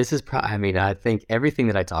 And this is probably, I think everything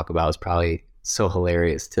that I talk about is probably so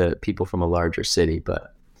hilarious to people from a larger city,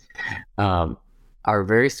 but our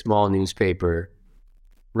very small newspaper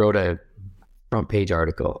wrote a front page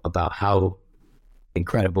article about how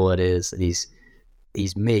incredible it is that he's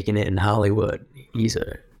making it in Hollywood. He's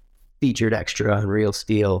a featured extra on Real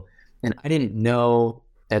Steel. And I didn't know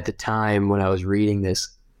at the time when I was reading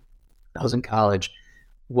this, I was in college,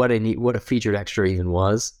 what a featured extra even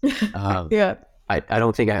was. Yeah. I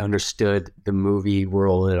don't think I understood the movie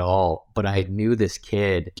world at all, but I knew this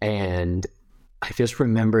kid, and I just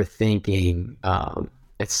remember thinking,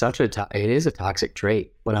 it is a toxic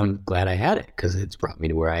trait, but I'm glad I had it because it's brought me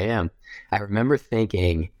to where I am. I remember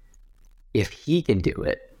thinking, if he can do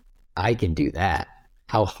it, I can do that.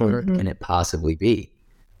 How hard can it possibly be?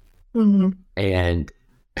 And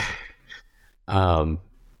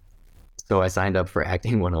so I signed up for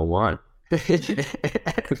Acting 101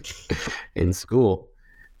 in school.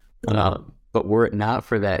 But were it not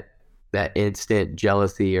for that instant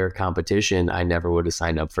jealousy or competition, I never would have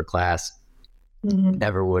signed up for class.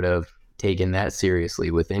 Never would have taken that seriously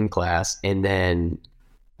within class, and then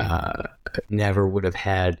never would have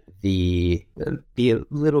had the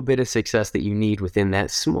little bit of success that you need within that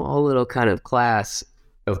small little kind of class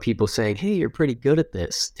of people saying, "Hey, you're pretty good at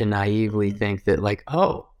this," to naively think that, like,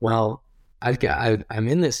 oh, well, I'm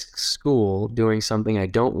in this school doing something I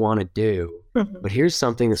don't want to do, but here's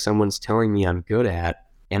something that someone's telling me I'm good at,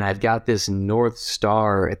 and I've got this North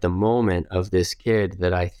Star at the moment of this kid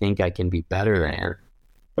that I think I can be better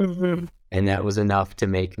than. And that was enough to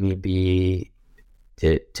make me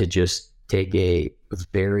to just take a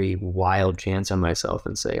very wild chance on myself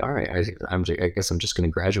and say, all right, I guess I'm just going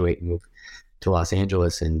to graduate and move to Los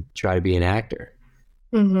Angeles and try to be an actor.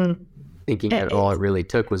 Thinking that all it really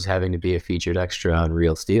took was having to be a featured extra on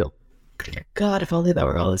Real Steel. God, if only that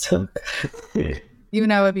were all it took. You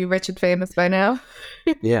and I would be rich and famous by now.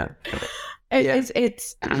 Yeah.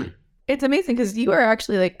 It's amazing because you are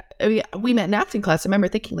actually like, we met in acting class. I remember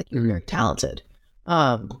thinking like you're very talented.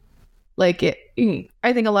 I think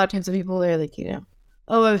a lot of times when people are like,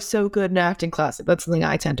 oh, I was so good in acting class. That's something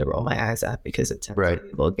I tend to roll my eyes at because it's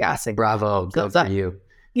people gassing. Bravo, good for you.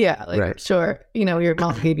 Yeah, sure. Your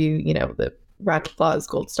mom gave you, the Ratchet Claws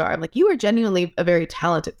Gold Star. I'm like, you are genuinely a very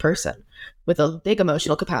talented person with a big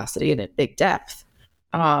emotional capacity and a big depth.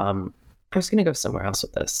 I was going to go somewhere else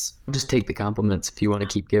with this. Just take the compliments if you want to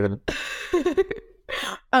keep giving.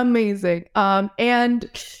 Amazing. And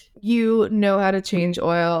you know how to change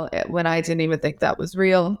oil when I didn't even think that was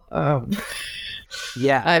real.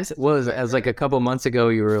 Yeah. As like a couple months ago,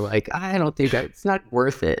 you were like, I don't think it's not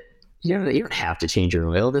worth it. You don't have to change your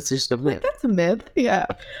oil. That's just a myth. That's a myth. Yeah.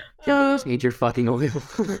 Change your fucking oil.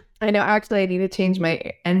 I know. Actually, I need to change my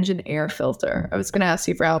engine air filter. I was going to ask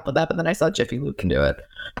you for help with that, but then I saw Jiffy Lube can do it.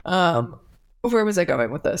 Where was I going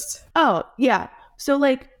with this? Oh, yeah. So,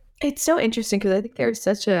 it's so interesting because I think there's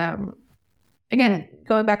such a, again,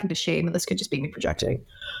 going back into shame, and this could just be me projecting.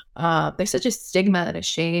 There's such a stigma and a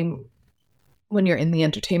shame when you're in the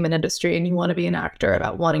entertainment industry and you want to be an actor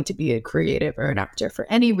about wanting to be a creative or an actor for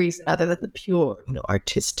any reason other than the pure,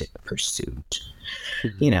 artistic pursuit.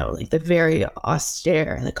 The very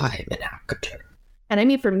austere, I'm an actor. And I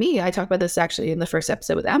mean, for me, I talk about this actually in the first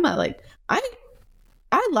episode with Emma.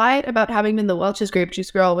 I lied about having been the Welch's grape juice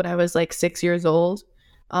girl when I was 6 years old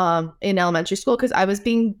in elementary school because I was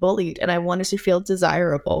being bullied and I wanted to feel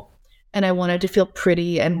desirable and I wanted to feel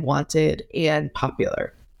pretty and wanted and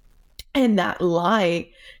popular. And that lie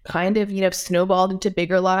kind of, snowballed into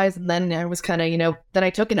bigger lies. And then I was kind of, then I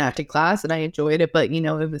took an acting class and I enjoyed it. But,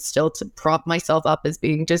 it was still to prop myself up as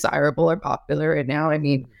being desirable or popular. And now,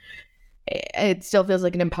 it still feels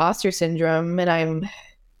like an imposter syndrome. And I'm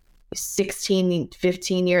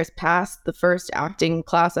 15 years past the first acting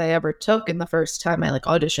class I ever took. And the first time I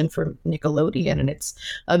auditioned for Nickelodeon. And it's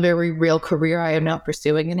a very real career I am now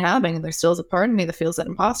pursuing and having. And there still is a part of me that feels that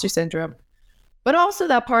imposter syndrome. But also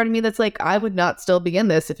that part of me that's I would not still be in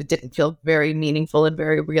this if it didn't feel very meaningful and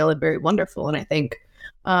very real and very wonderful. And I think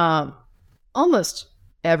almost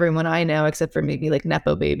everyone I know, except for maybe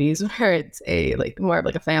Nepo babies, where it's more of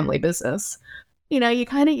a family business,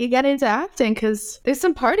 you get into acting because there's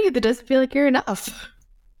some part of you that doesn't feel like you're enough.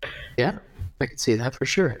 Yeah, I can see that for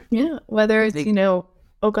sure. Yeah, whether it's,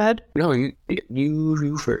 oh, go ahead. No,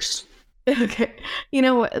 you first. Okay.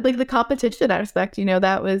 Like the competition aspect,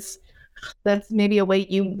 that's maybe a way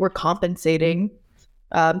you were compensating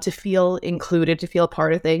to feel included, to feel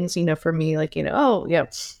part of things. For me, like, oh, yeah,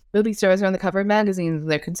 movie stars are on the cover of magazines.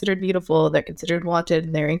 They're considered beautiful. They're considered wanted,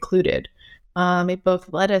 and they're included. It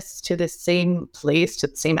both led us to the same place, to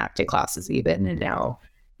the same acting classes even, and now,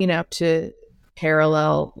 to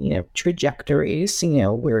parallel, trajectories,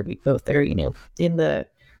 where we both are, in the,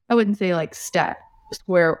 I wouldn't say like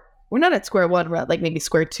square. We're not at square one, we're at like maybe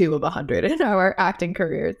square two of 100 in our acting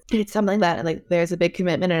careers. It's something that like there's a big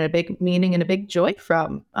commitment and a big meaning and a big joy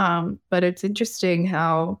from. But it's interesting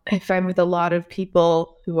how I find with a lot of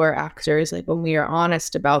people who are actors, like when we are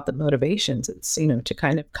honest about the motivations, it's, to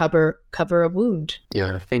kind of cover a wound.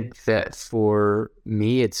 Yeah, I think that for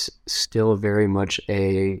me, it's still very much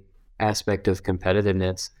a aspect of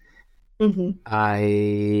competitiveness. Mm-hmm. I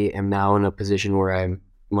am now in a position where I'm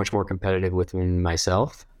much more competitive within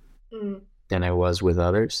myself than I was with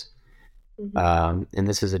others. Mm-hmm. And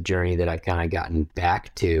this is a journey that I've kind of gotten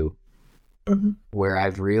back to, where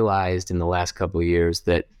I've realized in the last couple of years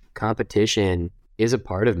that competition is a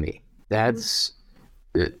part of me. That's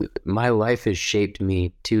my life has shaped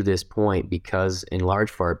me to this point because, in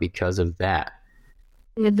large part, because of that.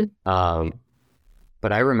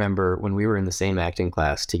 But I remember when we were in the same acting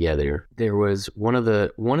class together, there was one of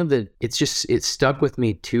the, it stuck with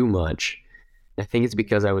me too much. I think it's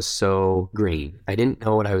because I was so green. I didn't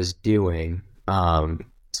know what I was doing.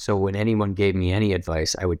 So when anyone gave me any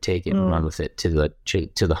advice, I would take it and run with it to the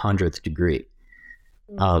 100th degree.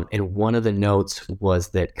 And one of the notes was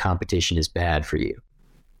that competition is bad for you.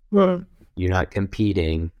 You're not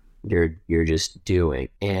competing. You're just doing.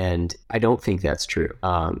 And I don't think that's true.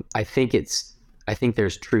 I think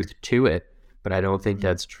there's truth to it, but I don't think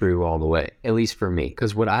that's true all the way, at least for me.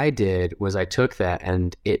 Because what I did was I took that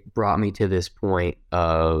and it brought me to this point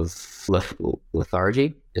of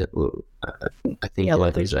lethargy. I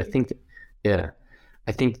think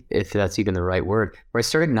if that's even the right word, where I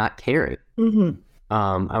started not caring.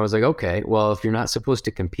 I was like, okay, well, if you're not supposed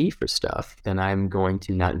to compete for stuff, then I'm going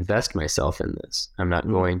to not invest myself in this. I'm not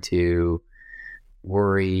going to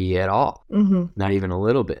worry at all, not even a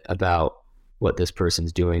little bit, about what this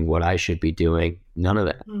person's doing, what I should be doing, none of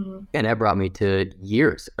that. And that brought me to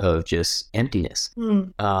years of just emptiness.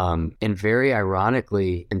 And very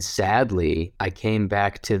ironically and sadly, I came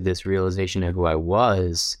back to this realization of who I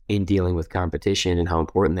was in dealing with competition and how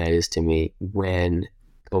important that is to me when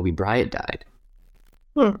Kobe Bryant died.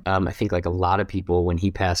 I think like a lot of people, when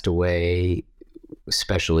he passed away,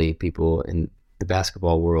 especially people in the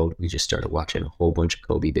basketball world, we just started watching a whole bunch of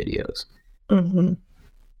Kobe videos.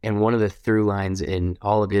 And one of the through lines in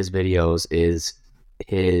all of his videos is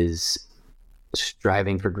his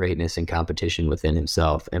striving for greatness and competition within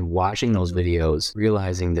himself, and watching those videos,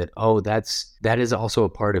 realizing that, that is also a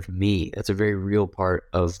part of me. That's a very real part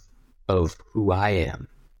of who I am.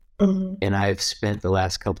 And I've spent the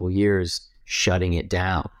last couple of years shutting it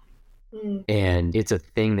down. And it's a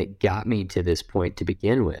thing that got me to this point to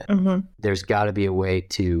begin with. There's got to be a way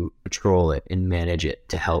to control it and manage it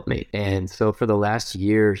to help me. And so for the last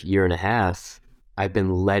year and a half, I've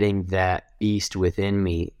been letting that beast within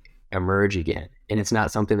me emerge again. And it's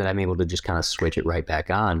not something that I'm able to just kind of switch it right back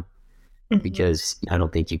on, because I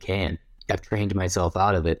don't think you can. I've trained myself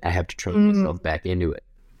out of it. I have to train myself back into it.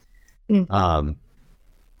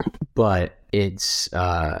 But it's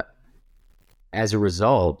as a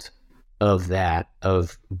result of that,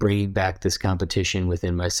 of bringing back this competition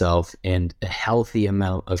within myself and a healthy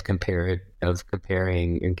amount of comparing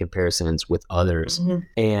and comparisons with others,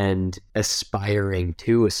 and aspiring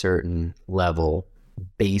to a certain level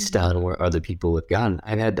based on where other people have gone.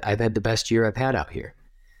 I've had the best year I've had out here.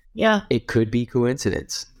 Yeah. It could be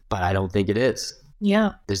coincidence, but I don't think it is.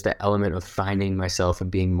 Yeah. There's that element of finding myself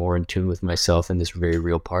and being more in tune with myself and this very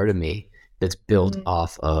real part of me that's built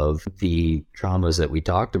off of the traumas that we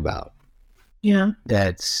talked about. Yeah.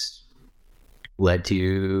 That's led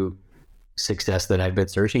to success that I've been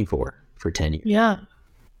searching for 10 years. Yeah.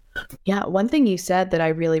 Yeah. One thing you said that I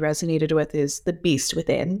really resonated with is the beast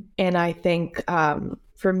within. And I think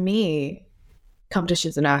for me, competition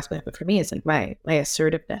is an aspect, but for me, it's like my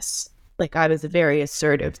assertiveness. Like I was a very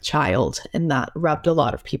assertive child, and that rubbed a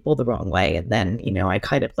lot of people the wrong way. And then, I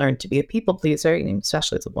kind of learned to be a people pleaser,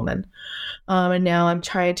 especially as a woman. And now I'm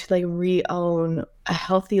trying to like re-own a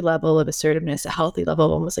healthy level of assertiveness, a healthy level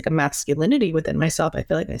of almost like a masculinity within myself. I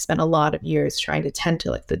feel like I spent a lot of years trying to tend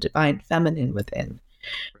to like the divine feminine within.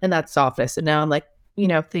 and that softness. And now I'm like,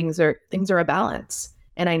 things are a balance.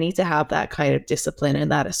 And I need to have that kind of discipline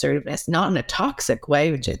and that assertiveness, not in a toxic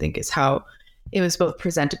way, which I think is how it was both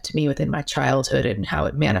presented to me within my childhood and how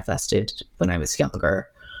it manifested when I was younger.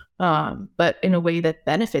 But in a way that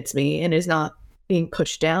benefits me and is not being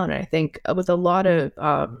pushed down. And I think with a lot of,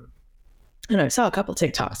 I saw a couple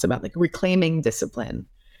TikToks about like reclaiming discipline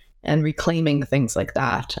and reclaiming things like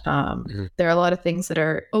that. There are a lot of things that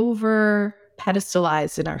are over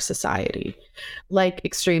pedestalized in our society, like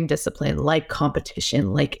extreme discipline, like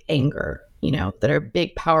competition, like anger, that are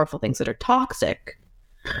big, powerful things that are toxic.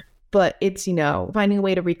 But it's, finding a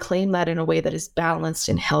way to reclaim that in a way that is balanced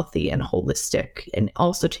and healthy and holistic, and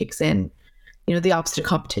also takes in, the opposite of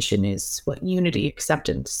competition is what? Unity,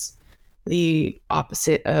 acceptance. The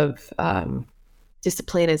opposite of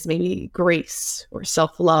discipline is maybe grace or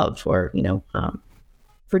self-love or,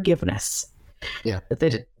 forgiveness. Yeah.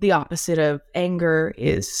 The opposite of anger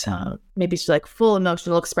is maybe just like full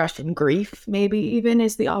emotional expression. Grief, maybe even,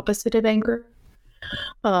 is the opposite of anger.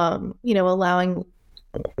 Allowing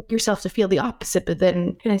yourself to feel the opposite, but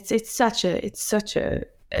then it's such a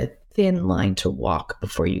thin line to walk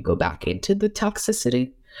before you go back into the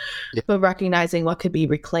toxicity. Yeah. But recognizing what could be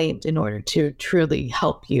reclaimed in order to truly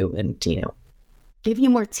help you and give you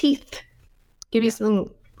more teeth, give you something.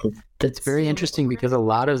 That's very interesting, because a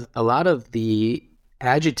lot of the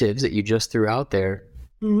adjectives that you just threw out there,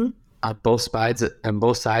 on both sides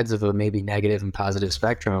of a maybe negative and positive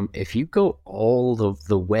spectrum, if you go all of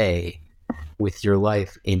the way with your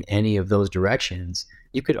life in any of those directions,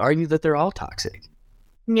 you could argue that they're all toxic.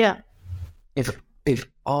 Yeah. If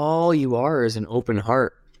all you are is an open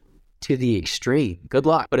heart to the extreme, good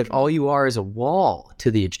luck. But if all you are is a wall to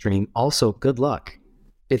the extreme, also good luck.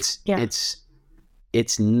 It's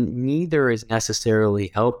neither is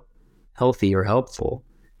necessarily healthy or helpful.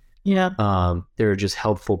 Yeah. There are just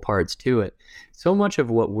helpful parts to it. So much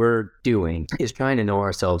of what we're doing is trying to know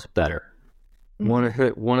ourselves better.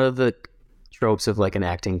 Mm-hmm. One of the tropes of like an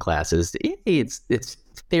acting class is it's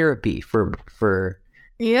therapy for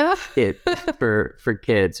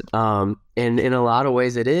kids. And in a lot of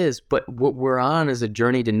ways it is, but what we're on is a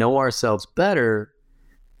journey to know ourselves better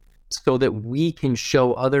so that we can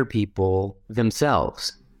show other people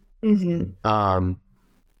themselves. Mm-hmm.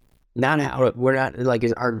 We're not like,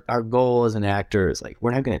 our goal as an actor is like,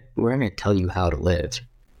 we're not gonna tell you how to live.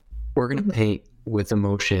 We're gonna paint with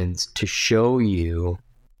emotions to show you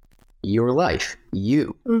your life,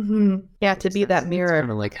 you. Mm-hmm. Yeah, to be that mirror. Kind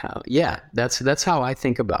of like how, that's how I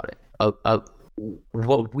think about it.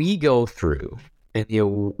 What we go through and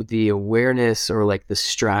the awareness, or like the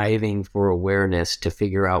striving for awareness to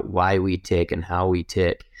figure out why we tick and how we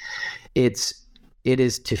tick. It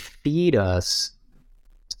is to feed us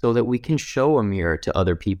so that we can show a mirror to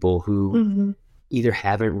other people who either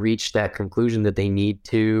haven't reached that conclusion that they need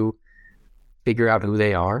to figure out who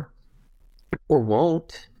they are, or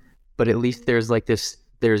won't. But at least there's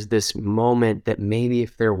this moment that maybe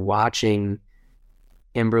if they're watching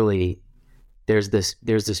Kimberly, there's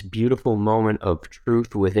this beautiful moment of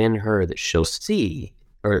truth within her that she'll see,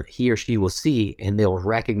 or he or she will see, and they'll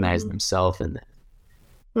recognize themselves in that.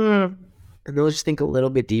 And they'll just think a little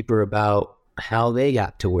bit deeper about how they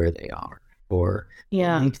got to where they are, or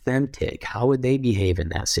what makes them tick. How would they behave in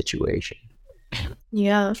that situation?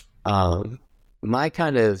 Yeah. My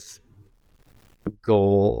kind of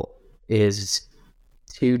goal is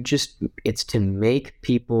to make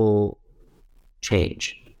people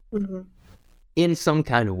change in some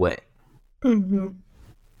kind of way. It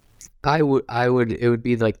would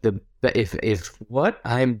be like if what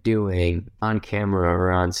I'm doing on camera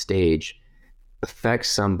or on stage affects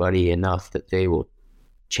somebody enough that they will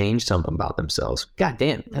change something about themselves. God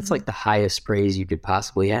damn, that's like the highest praise you could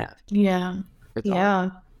possibly have. Yeah.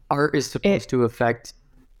 Art is supposed to affect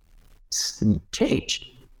change.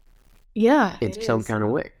 Yeah. In some kind of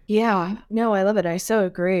way. Yeah. No, I love it. I so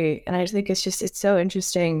agree. And I think it's so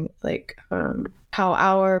interesting, like how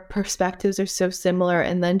our perspectives are so similar,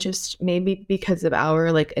 and then just maybe because of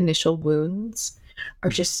our like initial wounds are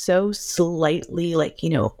just so slightly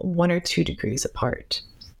 1 or 2 degrees apart.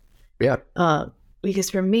 Yeah. Because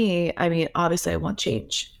for me, I mean, obviously I want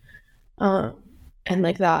change. And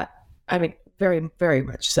like that, I mean, very, very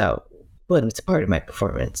much so. But it's a part of my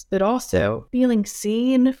performance, but also feeling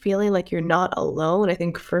seen, feeling like you're not alone. I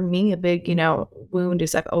think for me, a big, wound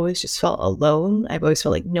is I've always just felt alone. I've always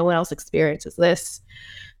felt like no one else experiences this,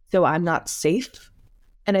 so I'm not safe.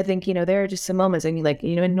 And I think, there are just some moments, I mean, like,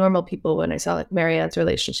 in Normal People, when I saw like Marianne's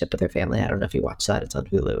relationship with her family, I don't know if you watched that. It's on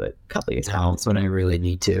Hulu a couple years ago. It's when I really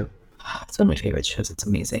need to. It's one of my favorite shows. It's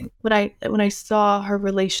amazing. When I saw her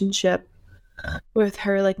relationship with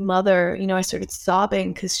her like mother, you know, I started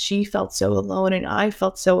sobbing because she felt so alone and I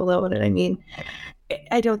felt so alone. And I mean,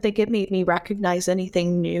 I don't think it made me recognize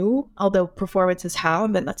anything new, although performances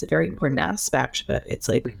have, and that's a very important aspect. But it's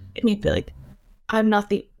like, it made me feel like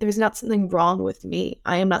there's not something wrong with me.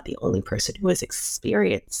 I am not the only person who has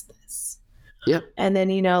experienced this. Yep. And then,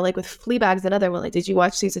 you know, like with Fleabag's another one. Like, did you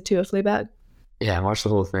watch season 2 of Fleabag? Yeah, I watched the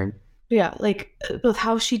whole thing. Yeah, like with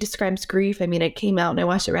how she describes grief. I mean, it came out and I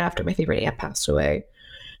watched it right after my favorite aunt passed away.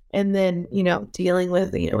 And then, you know, dealing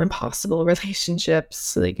with, you know, impossible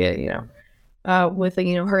relationships, like, you know, with,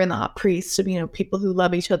 you know, her and the hot priest, you know, people who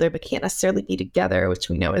love each other but can't necessarily be together, which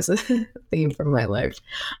we know is a theme from my life.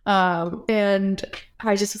 And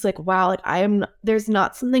I just was like, wow, like there's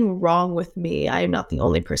not something wrong with me. I am not the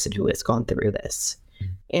only person who has gone through this.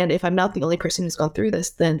 And if I'm not the only person who's gone through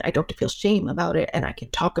this, then I don't have to feel shame about it, and I can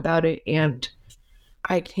talk about it, and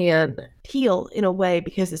I can heal in a way,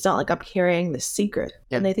 because it's not like I'm carrying this secret.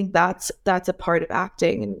 Yeah. And I think that's a part of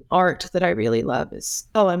acting and art that I really love is,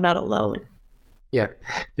 oh, I'm not alone. Yeah.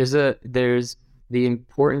 There's the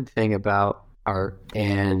important thing about art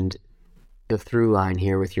and the through line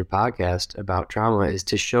here with your podcast about trauma is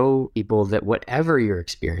to show people that whatever you're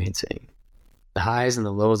experiencing, the highs and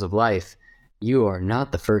the lows of life, you are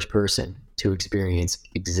not the first person to experience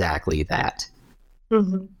exactly that.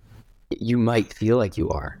 Mm-hmm. You might feel like you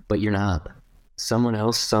are, but you're not. Someone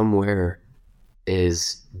else somewhere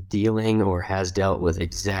is dealing or has dealt with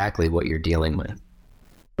exactly what you're dealing with.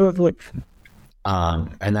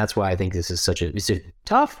 And that's why I think this is it's a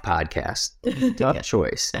tough podcast, tough yeah.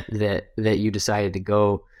 choice that you decided to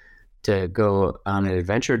go on an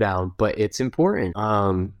adventure down, but it's important.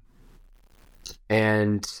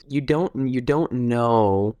 And you don't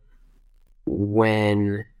know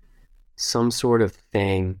when some sort of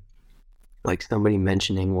thing, like somebody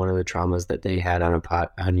mentioning one of the traumas that they had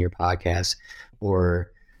on your podcast,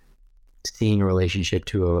 or seeing a relationship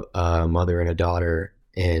to a mother and a daughter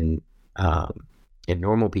in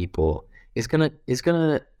normal people is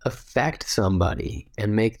gonna affect somebody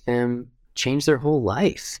and make them change their whole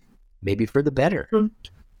life, maybe for the better. Mm-hmm.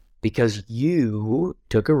 Because you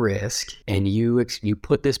took a risk and you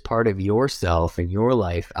put this part of yourself and your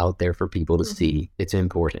life out there for people to see. It's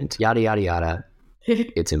important. Yada, yada, yada.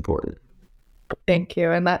 It's important. Thank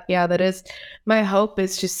you. And that is my hope,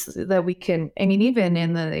 is just that we can, I mean, even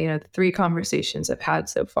in the 3 conversations I've had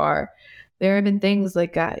so far, there have been things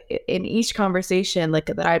like in each conversation, like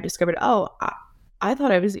that I've discovered, oh, I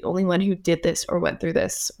thought I was the only one who did this or went through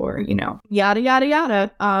this, or, yada, yada,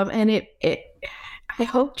 yada. And I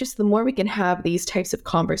hope just the more we can have these types of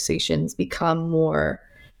conversations become more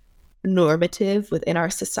normative within our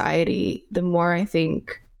society, the more I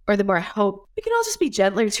think, or the more I hope we can all just be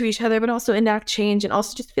gentler to each other, but also enact change and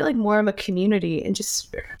also just feel like more of a community and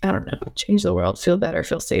just, I don't know, change the world, feel better,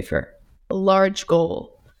 feel safer. A large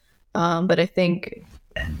goal. But I think,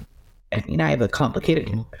 I have a complicated,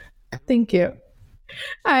 thank you.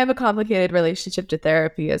 I have a complicated relationship to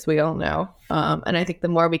therapy, as we all know. And I think the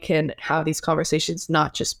more we can have these conversations,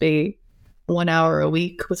 not just be 1 hour a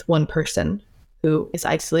week with one person who is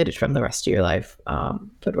isolated from the rest of your life,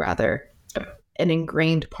 but rather an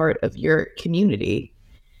ingrained part of your community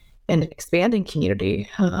and an expanding community,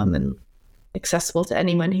 and accessible to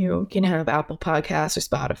anyone who can have Apple Podcasts or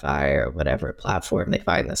Spotify or whatever platform they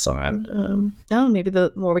find this on. Maybe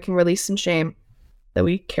the more we can release some shame that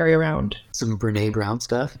we carry around. Some Brene Brown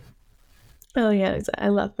stuff. Oh yeah, I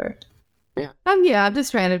love her. Yeah. I'm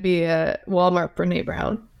just trying to be a Walmart Brene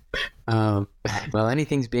Brown. Well,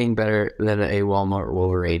 anything's being better than a Walmart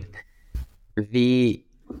Wolverine. The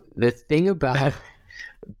thing about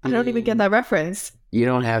I don't even get that reference. You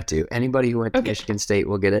don't have to. Anybody who went to Michigan State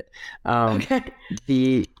will get it. Okay.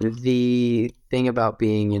 The thing about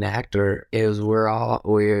being an actor is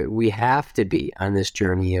we have to be on this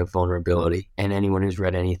journey of vulnerability. And anyone who's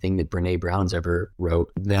read anything that Brene Brown's ever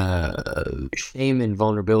wrote, the shame and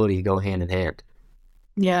vulnerability go hand in hand.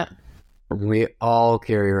 Yeah. We all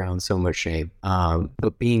carry around so much shame.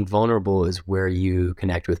 But being vulnerable is where you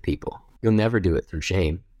connect with people. You'll never do it through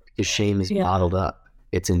shame, because shame is bottled up.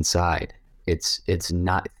 It's inside. It's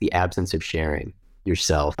not the absence of sharing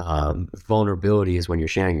yourself. Vulnerability is when you're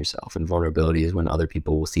sharing yourself, and vulnerability is when other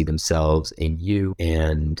people will see themselves in you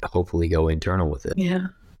and hopefully go internal with it. Yeah.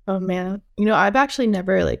 Oh man. I've actually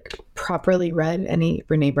never properly read any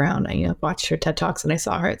Brene Brown. I watched her TED Talks and I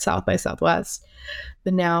saw her at South by Southwest.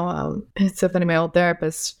 But now it's so funny, my old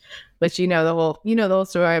therapist, but the whole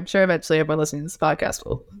story. I'm sure eventually everyone listening to this podcast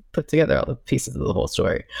will put together all the pieces of the whole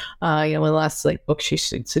story. One of the last book she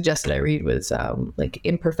suggested I read was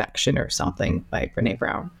Imperfection or something by Brene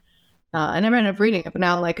Brown. I never ended up reading it, but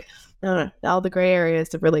now I don't know, all the gray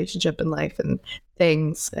areas of relationship and life and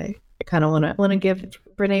things. I kind of want to give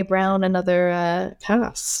Brene Brown another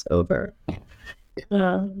pass over.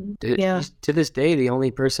 Yeah. To this day, the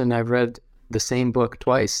only person I've read the same book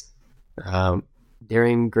twice.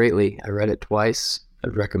 Daring Greatly. I read it twice. I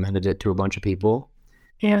recommended it to a bunch of people.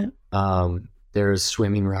 Yeah. There's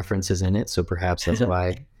swimming references in it, so perhaps that's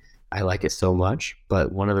why I like it so much.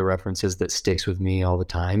 But one of the references that sticks with me all the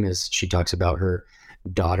time is she talks about her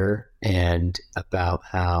daughter and about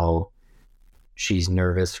how she's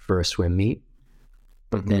nervous for a swim meet.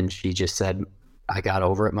 But then she just said, I got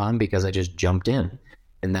over it, Mom, because I just jumped in.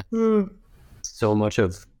 And that's so much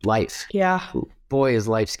of life. Yeah. Boy, is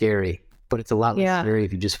life scary. But it's a lot less scary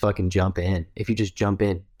if you just fucking jump in. If you just jump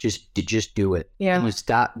in, just do it. Yeah. And you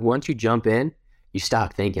stop. Once you jump in, you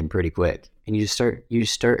stop thinking pretty quick, and you start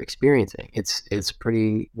experiencing. It's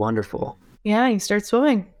pretty wonderful. Yeah. You start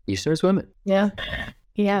swimming. You start swimming. Yeah.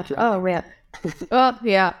 Yeah. Oh man. Well,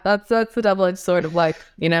 yeah. That's the double-edged sword of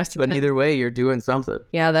life, you know. But either way, you're doing something.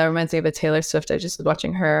 Yeah, that reminds me of a Taylor Swift. I just was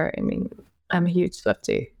watching her. I mean, I'm a huge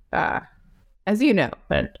Swiftie, as you know,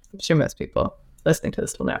 but I'm sure most people listening to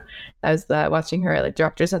this will know. I was watching her like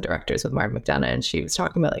Doctors and Directors with Martin McDonough, and she was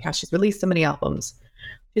talking about like how she's released so many albums.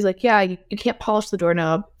 She's like, yeah, you can't polish the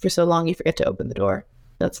doorknob for so long, you forget to open the door.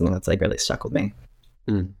 That's something that's like really stuck with me.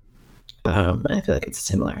 I feel like it's a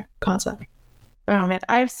similar concept. Oh man,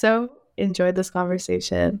 I've so enjoyed this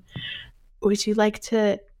conversation. Would you like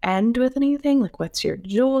to end with anything? Like, what's your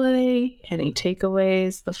joy? Any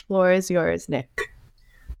takeaways? The floor is yours, Nick.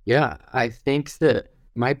 Yeah, I think that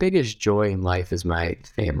my biggest joy in life is my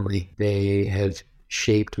family. They have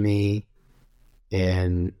shaped me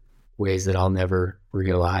in ways that I'll never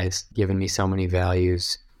realize, given me so many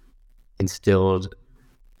values, instilled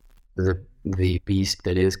the beast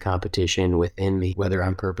that is competition within me, whether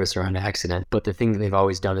on purpose or on accident. But the thing that they've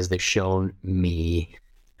always done is they've shown me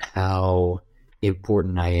how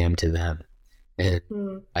important I am to them.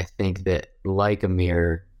 And I think that, like a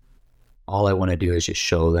mirror, all I want to do is just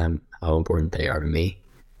show them how important they are to me.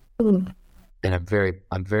 And I'm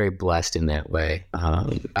very blessed in that way.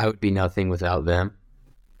 I would be nothing without them.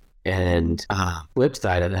 And flip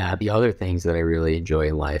side of that, the other things that I really enjoy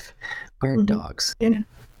in life are dogs. Yeah.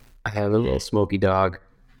 I have a little Smoky dog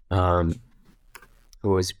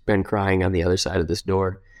who has been crying on the other side of this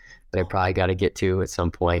door that I probably got to get to at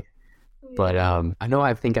some point. But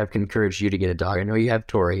I think I've encouraged you to get a dog. I know you have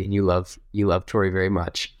Tori, and you love Tori very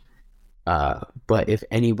much. But if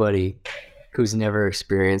anybody who's never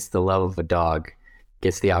experienced the love of a dog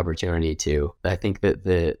gets the opportunity to, I think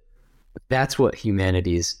that that's what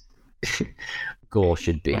humanity's goal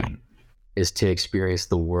should be, is to experience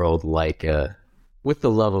the world with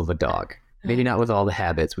the love of a dog. Maybe not with all the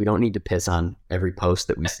habits. We don't need to piss on every post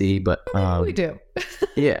that we see, but we do.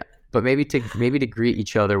 Yeah, but maybe to greet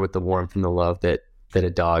each other with the warmth and the love that a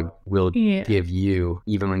dog will give you,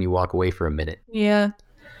 even when you walk away for a minute. Yeah.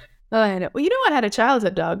 Oh, I know. Well, you know, I had a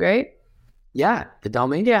childhood dog, right? Yeah, the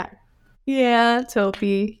Dalmatian. Yeah,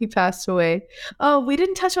 Topi. He passed away. Oh, we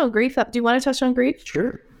didn't touch on grief. Do you want to touch on grief?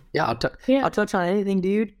 Sure. Yeah, I'll touch on anything,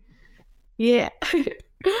 dude. Yeah.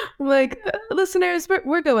 Like, listeners,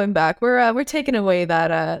 we're going back. We're taking away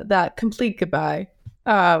that complete goodbye.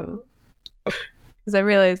 Because I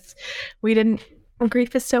realized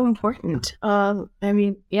grief is so important. I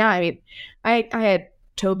had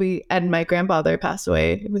Toby and my grandfather pass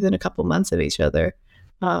away within a couple months of each other,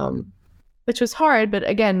 which was hard, but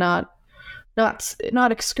again, not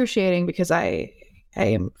excruciating, because I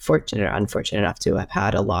am fortunate or unfortunate enough to have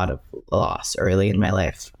had a lot of loss early in my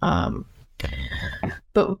life.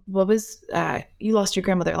 But what was you lost your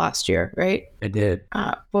grandmother last year, right? I did.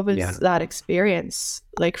 What was that experience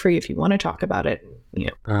like for you, if you want to talk about it,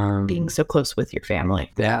 being so close with your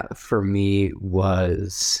family? That for me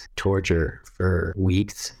was torture for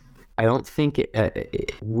weeks. I don't think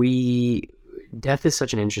death is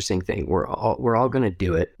such an interesting thing. We're all going to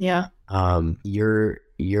do it. Yeah.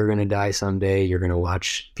 You're going to die someday. You're going to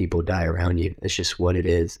watch people die around you. It's just what it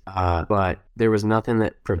is. But there was nothing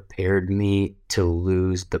that prepared me to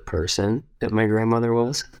lose the person that my grandmother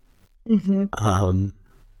was. Mm-hmm.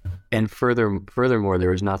 And furthermore,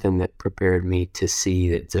 there was nothing that prepared me to see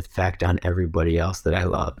its effect on everybody else that I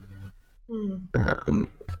love.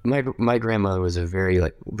 My grandmother was a very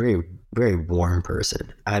very warm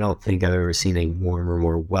person. I don't think I've ever seen a warmer,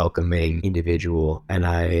 more welcoming individual, and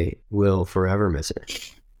I will forever miss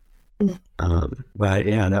her. But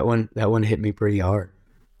yeah, that one hit me pretty hard,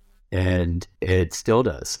 and it still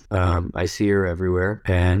does. I see her everywhere,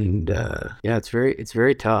 and it's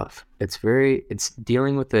very tough. It's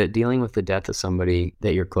dealing with the death of somebody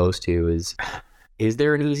that you're close to is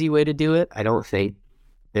there an easy way to do it? I don't think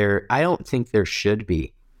there should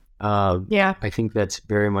be. I think that's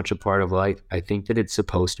very much a part of life. I think that it's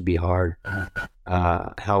supposed to be hard.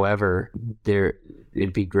 However,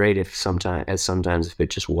 it'd be great if sometimes if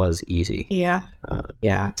it just was easy. Yeah.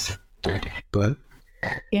 But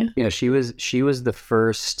she was the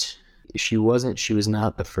first. She was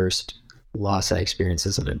not the first loss I experienced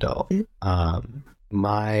as an adult.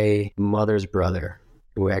 My mother's brother,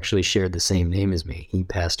 who actually shared the same name as me, he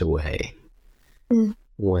passed away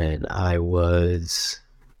when I was,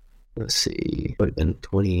 let's see, would have been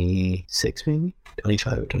 26, maybe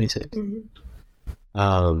 25 or 26,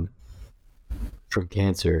 from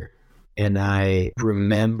cancer. And I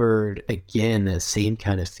remembered again the same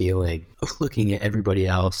kind of feeling of looking at everybody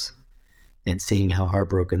else and seeing how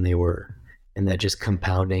heartbroken they were, and that just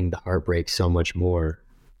compounding the heartbreak so much more.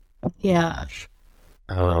 Yeah.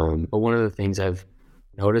 But one of the things I've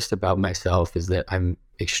noticed about myself is that I'm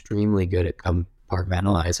extremely good at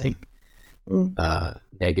compartmentalizing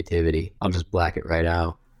negativity. I'll just black it right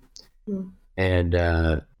out.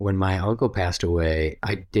 And when my uncle passed away,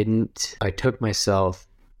 I took myself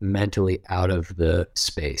mentally out of the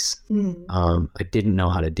space. I didn't know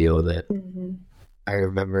how to deal with it. I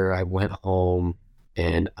remember I went home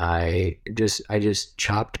and I just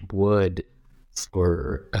chopped wood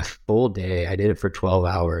for a full day. I did it for 12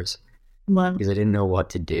 hours because I didn't know what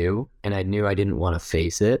to do, and I knew I didn't want to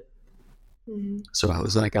face it. So I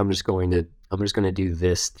was like, I'm just going to do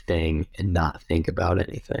this thing and not think about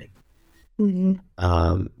anything.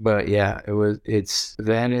 But yeah,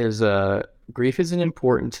 grief is an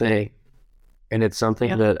important thing. And it's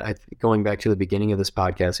something that going back to the beginning of this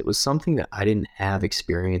podcast, it was something that I didn't have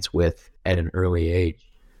experience with at an early age.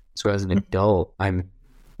 So as an adult, I'm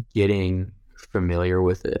getting familiar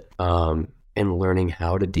with it, and learning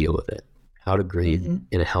how to deal with it, how to grieve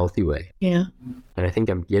in a healthy way. Yeah. And I think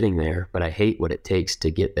I'm getting there, but I hate what it takes to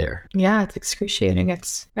get there. Yeah, it's excruciating.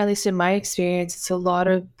 It's, at least in my experience, it's a lot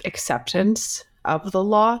of acceptance of the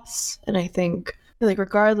loss. And I think, like,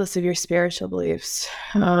 regardless of your spiritual beliefs,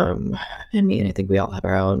 I think we all have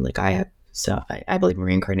our own, like I believe in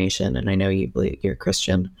reincarnation, and I know you believe you're a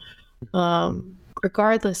Christian.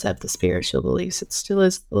 Regardless of the spiritual beliefs, it still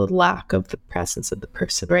is the lack of the presence of the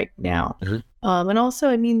person right now. And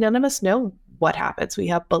also, none of us know what happens. We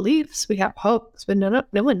have beliefs, we have hopes, but no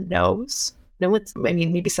one knows.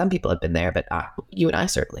 Maybe some people have been there, but you and I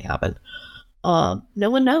certainly haven't. No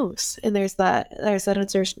one knows, and there's that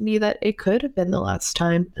uncertainty that it could have been the last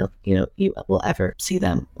time you will ever see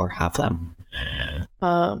them or have them.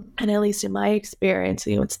 And at least in my experience,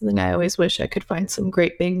 it's something I always wish I could find some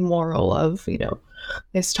great big moral of,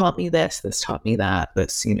 this taught me this taught me that,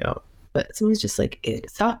 this, but sometimes just like,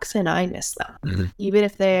 it sucks and I miss them, even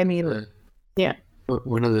if they, yeah.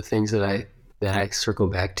 One of the things that I circle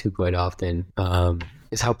back to quite often,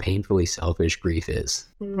 is how painfully selfish grief is.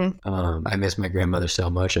 I miss my grandmother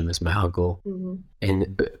so much. I miss my uncle.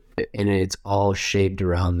 And it's all shaped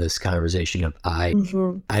around this conversation of I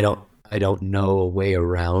don't know a way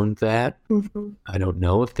around that. I don't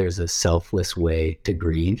know if there's a selfless way to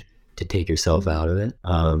grieve, to take yourself out of it.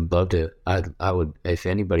 I would, if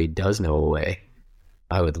anybody does know a way,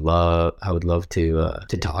 I would love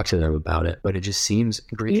to talk to them about it. But it just seems,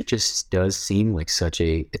 grief just does seem like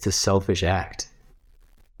it's a selfish act.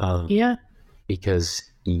 Because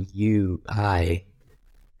I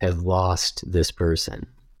have lost this person.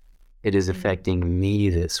 It is affecting me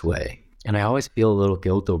this way. And I always feel a little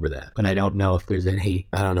guilt over that, but I don't know if there's any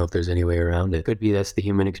way around it. Could be that's the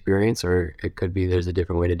human experience, or it could be there's a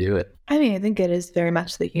different way to do it. I think it is very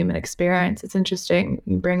much the human experience. It's interesting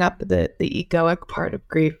you bring up the egoic part of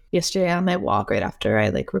grief. Yesterday on my walk, right after I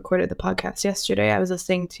recorded the podcast yesterday, I was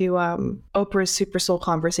listening to Oprah's Super Soul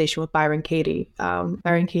Conversation with Byron Katie.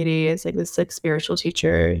 Byron Katie is this spiritual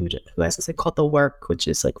teacher who has this thing called The Work, which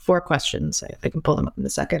is 4 questions. I can pull them up in a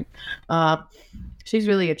second. She's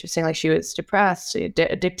really interesting. She was depressed,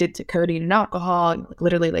 addicted to codeine and alcohol, and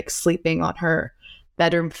literally sleeping on her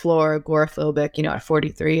bedroom floor, agoraphobic, at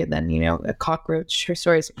 43. And then, a cockroach, her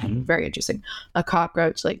story is very interesting. A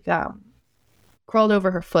cockroach crawled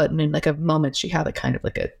over her foot, and in a moment she had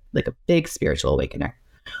a big spiritual awakening.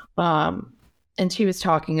 And she was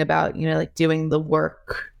talking about, doing the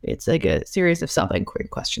work. It's a series of self-inquiry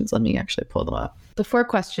questions. Let me actually pull them up. The 4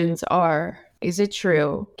 questions are: is it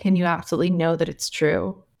true? Can you absolutely know that it's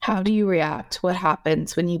true? How do you react? What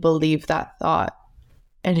happens when you believe that thought?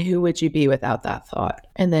 And who would you be without that thought?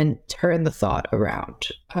 And then turn the thought around.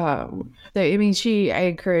 I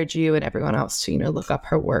encourage you and everyone else to, look up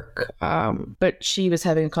her work. But she was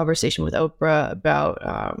having a conversation with Oprah about,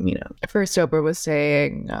 first Oprah was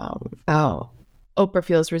saying, Oprah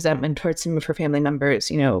feels resentment towards some of her family members,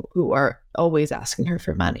 who are always asking her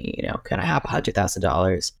for money. Can I have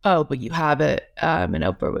 $100,000? Oh, but you have it. And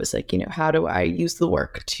Oprah was like, how do I use the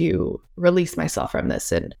work to release myself from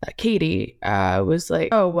this? And Katie was like,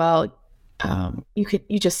 oh, well,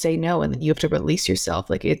 you just say no, and then you have to release yourself.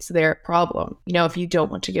 Like, it's their problem. If you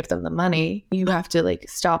don't want to give them the money, you have to like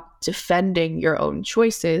stop defending your own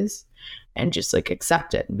choices and just like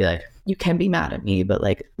accept it and be like, you can be mad at me, but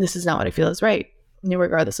like, this is not what I feel is right.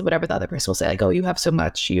 Regardless of whatever the other person will say, like, oh, you have so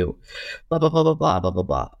much, you blah, blah, blah, blah, blah, blah, blah,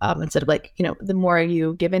 blah. Instead of like, the more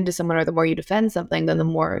you give in to someone or the more you defend something, then the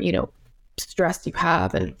more, stress you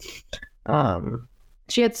have. And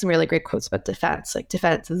she had some really great quotes about defense. Like,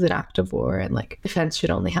 defense is an act of war, and like defense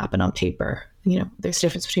should only happen on paper. There's a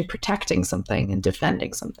difference between protecting something and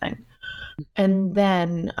defending something. And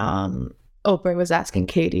then Oprah was asking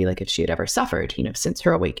Katie, like, if she had ever suffered, since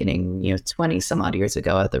her awakening, 20 some odd years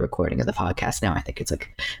ago at the recording of the podcast. Now I think it's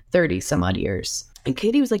like 30 some odd years. And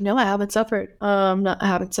Katie was like, no, I haven't suffered. I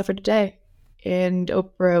haven't suffered today. And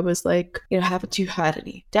Oprah was like, haven't you had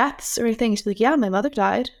any deaths or anything? She's like, yeah, my mother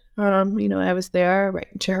died. I was there right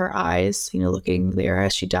into her eyes, looking there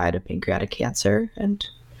as she died of pancreatic cancer. And,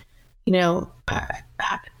 I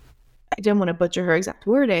didn't want to butcher her exact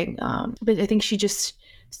wording, but I think she just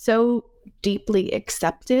so deeply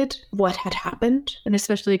accepted what had happened, and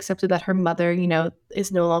especially accepted that her mother,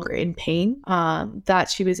 is no longer in pain,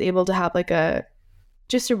 that she was able to have like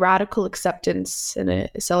just a radical acceptance and a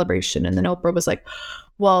celebration. And then Oprah was like,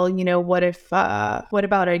 well, what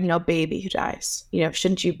about a, baby who dies?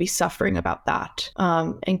 Shouldn't you be suffering about that?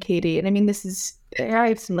 And Katie, and I mean, I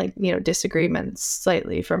have some like, disagreements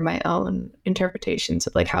slightly from my own interpretations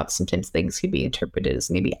of like how sometimes things can be interpreted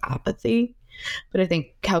as maybe apathy. But I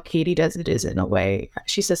think how Katie does it is in a way,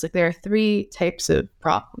 she says like there are 3 types of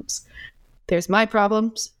problems. There's my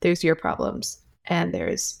problems, there's your problems, and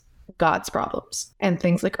there's God's problems. And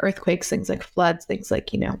things like earthquakes, things like floods, things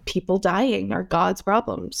like, people dying are God's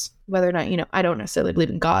problems. Whether or not, I don't necessarily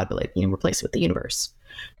believe in God, but like, replace it with the universe.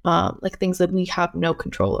 Like things that we have no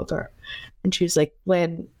control over. And she was like,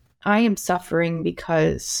 when I am suffering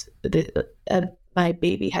because my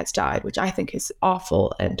baby has died, which I think is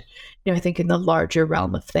awful. And, I think in the larger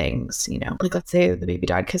realm of things, like let's say the baby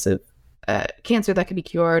died because of cancer that could be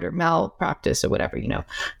cured or malpractice or whatever,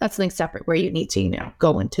 that's something separate where you need to,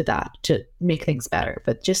 go into that to make things better.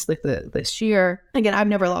 But just like the sheer, again, I've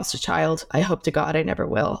never lost a child. I hope to God I never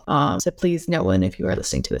will. So please, no one, if you are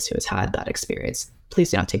listening to this who has had that experience, please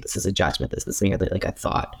do not take this as a judgment. This is merely like a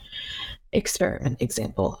thought experiment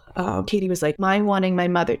example. Katie was like, my wanting my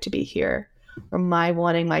mother to be here, or my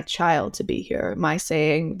wanting my child to be here, my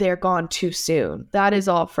saying they're gone too soon. That is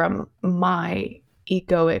all from my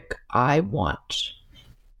egoic, I want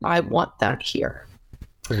them here.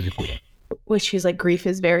 Which she's like, grief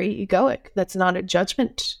is very egoic. That's not a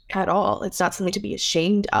judgment at all. It's not something to be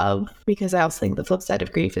ashamed of, because I also think the flip side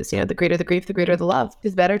of grief is, the greater the grief, the greater the love.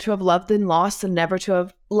 It's better to have loved than lost and never to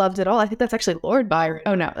have loved at all. I think that's actually Lord Byron.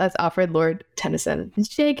 Oh no, that's Alfred Lord Tennyson.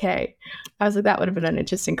 JK. I was like, that would have been an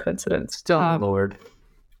interesting coincidence. Still a Lord.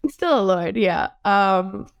 Still a Lord, yeah.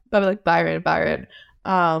 But like Byron.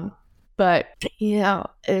 But,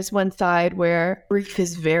 there's one side where grief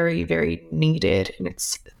is very, very needed, and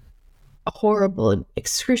it's horrible and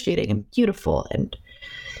excruciating and beautiful and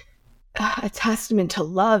a testament to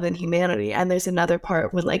love and humanity. And there's another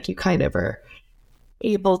part when like you kind of are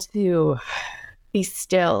able to be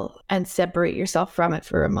still and separate yourself from it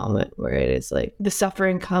for a moment, where it is like the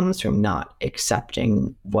suffering comes from not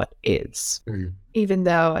accepting what is. Even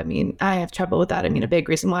though, I mean, I have trouble with that. I mean, a big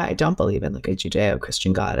reason why I don't believe in like a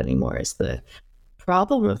Judeo-Christian God anymore is the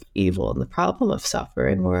problem of evil and the problem of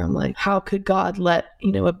suffering, where I'm like, how could God let,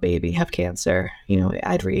 a baby have cancer?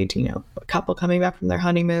 I'd read, a couple coming back from their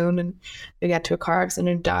honeymoon and they get to a car accident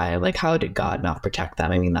and die. Like, how did God not protect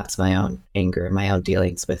them? I mean, that's my own anger, my own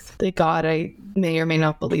dealings with the God I may or may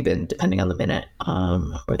not believe in, depending on the minute,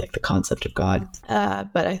 or like the concept of God.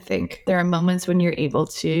 But I think there are moments when you're able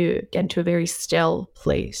to get into a very still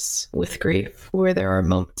place with grief, where there are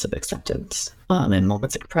moments of acceptance, and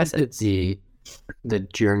moments of presence. The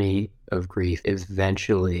journey of grief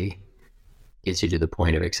eventually gets you to the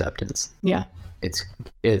point of acceptance. Yeah.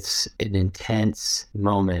 It's an intense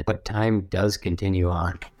moment, but time does continue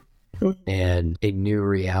on. And a new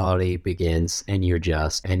reality begins, and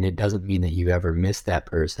and it doesn't mean that you ever miss that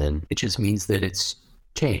person. It just means that it's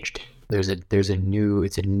changed. It's a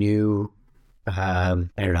new, I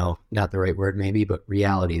don't know, not the right word maybe, but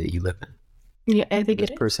reality that you live in. Yeah, I think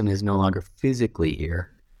this person is no longer physically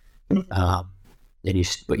here.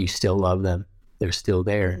 But you still love them. They're still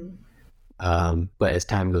there. But as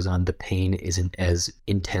time goes on, the pain isn't as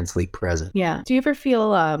intensely present. Yeah. Do you ever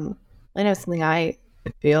feel, I know something I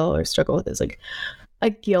feel or struggle with is like a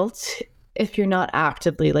guilt if you're not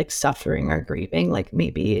actively like suffering or grieving, like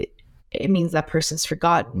maybe it means that person's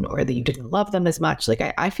forgotten or that you didn't love them as much. Like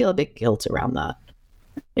I feel a big guilt around that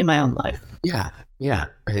in my own life. Yeah,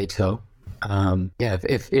 I think so.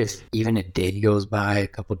 If even a day goes by, a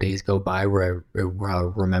couple of days go by where I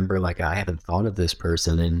remember like I haven't thought of this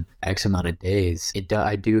person in X amount of days,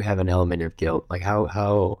 I do have an element of guilt. Like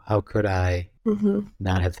how could I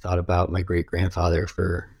not have thought about my great grandfather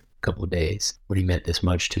for a couple of days when he meant this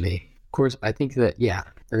much to me? Of course, I think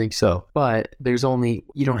so. But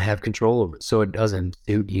you don't have control over it, so it doesn't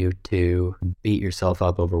suit you to beat yourself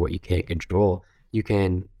up over what you can't control. You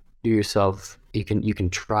can you can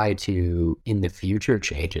try to in the future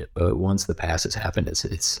change it, but once the past has happened,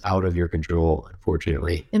 it's out of your control,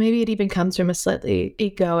 unfortunately. And maybe it even comes from a slightly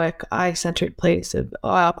egoic, I-centered place of,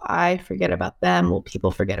 I forget about them, will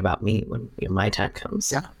people forget about me when my time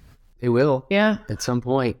comes? Yeah, they will. Yeah. At some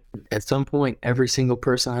point, every single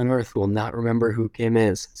person on earth will not remember who Kim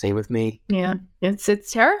is. Same with me. Yeah, it's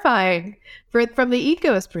terrifying. From the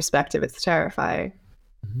egoist perspective, it's terrifying.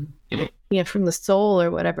 Mm-hmm. From the soul or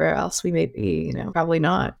whatever else we may be, probably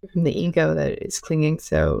not. From the ego that is clinging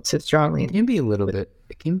so strongly. It can be a little bit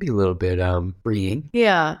freeing.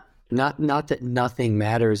 Yeah. Not that nothing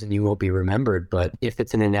matters and you won't be remembered, but if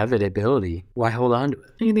it's an inevitability, why hold on to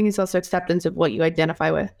it? I think it's also acceptance of what you identify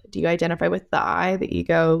with. Do you identify with the I, the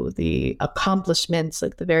ego, the accomplishments,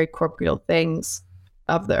 like the very corporeal things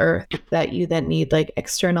of the earth that you then need like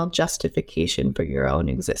external justification for your own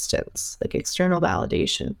existence, like external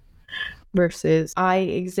validation, versus I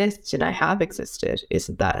exist and I have existed.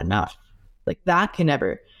 Isn't that enough? Like that can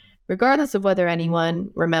never, regardless of whether anyone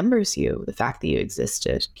remembers you, the fact that you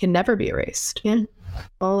existed can never be erased. Yeah.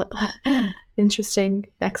 All interesting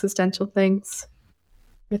existential things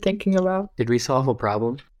you're thinking about. Did we solve a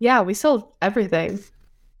problem? Yeah, we solved everything.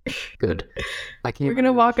 Good. We're going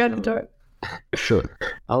to walk out the door. Sure.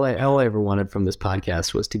 All I ever wanted from this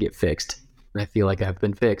podcast was to get fixed. And I feel like I've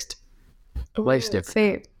been fixed. Life's different.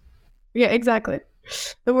 Same. Yeah, exactly.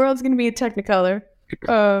 The world's going to be a Technicolor.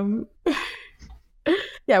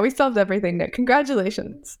 Yeah, we solved everything, Nick.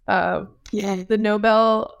 Congratulations. Yeah. The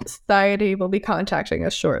Nobel Society will be contacting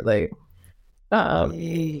us shortly.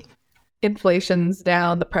 Inflation's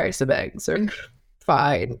down. The price of eggs are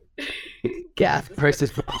fine. Gas. Price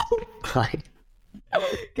is fine.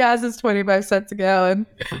 Gas is 25 cents a gallon.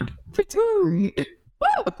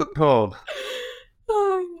 Oh.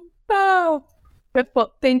 Oh.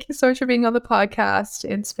 Well, thank you so much for being on the podcast.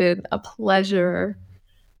 It's been a pleasure.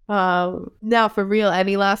 Now, for real,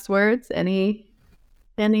 any last words? Any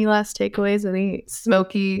last takeaways? Any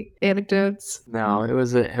smoky anecdotes? No, it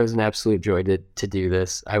was an absolute joy to do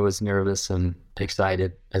this. I was nervous and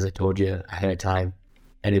excited, as I told you ahead of time.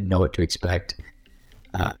 I didn't know what to expect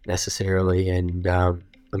necessarily, and I'm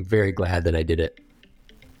very glad that I did it.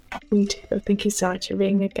 Me too. Thank you so much for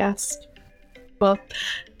being a guest. Well,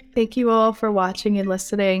 thank you all for watching and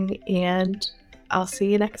listening, and I'll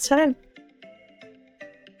see you next time.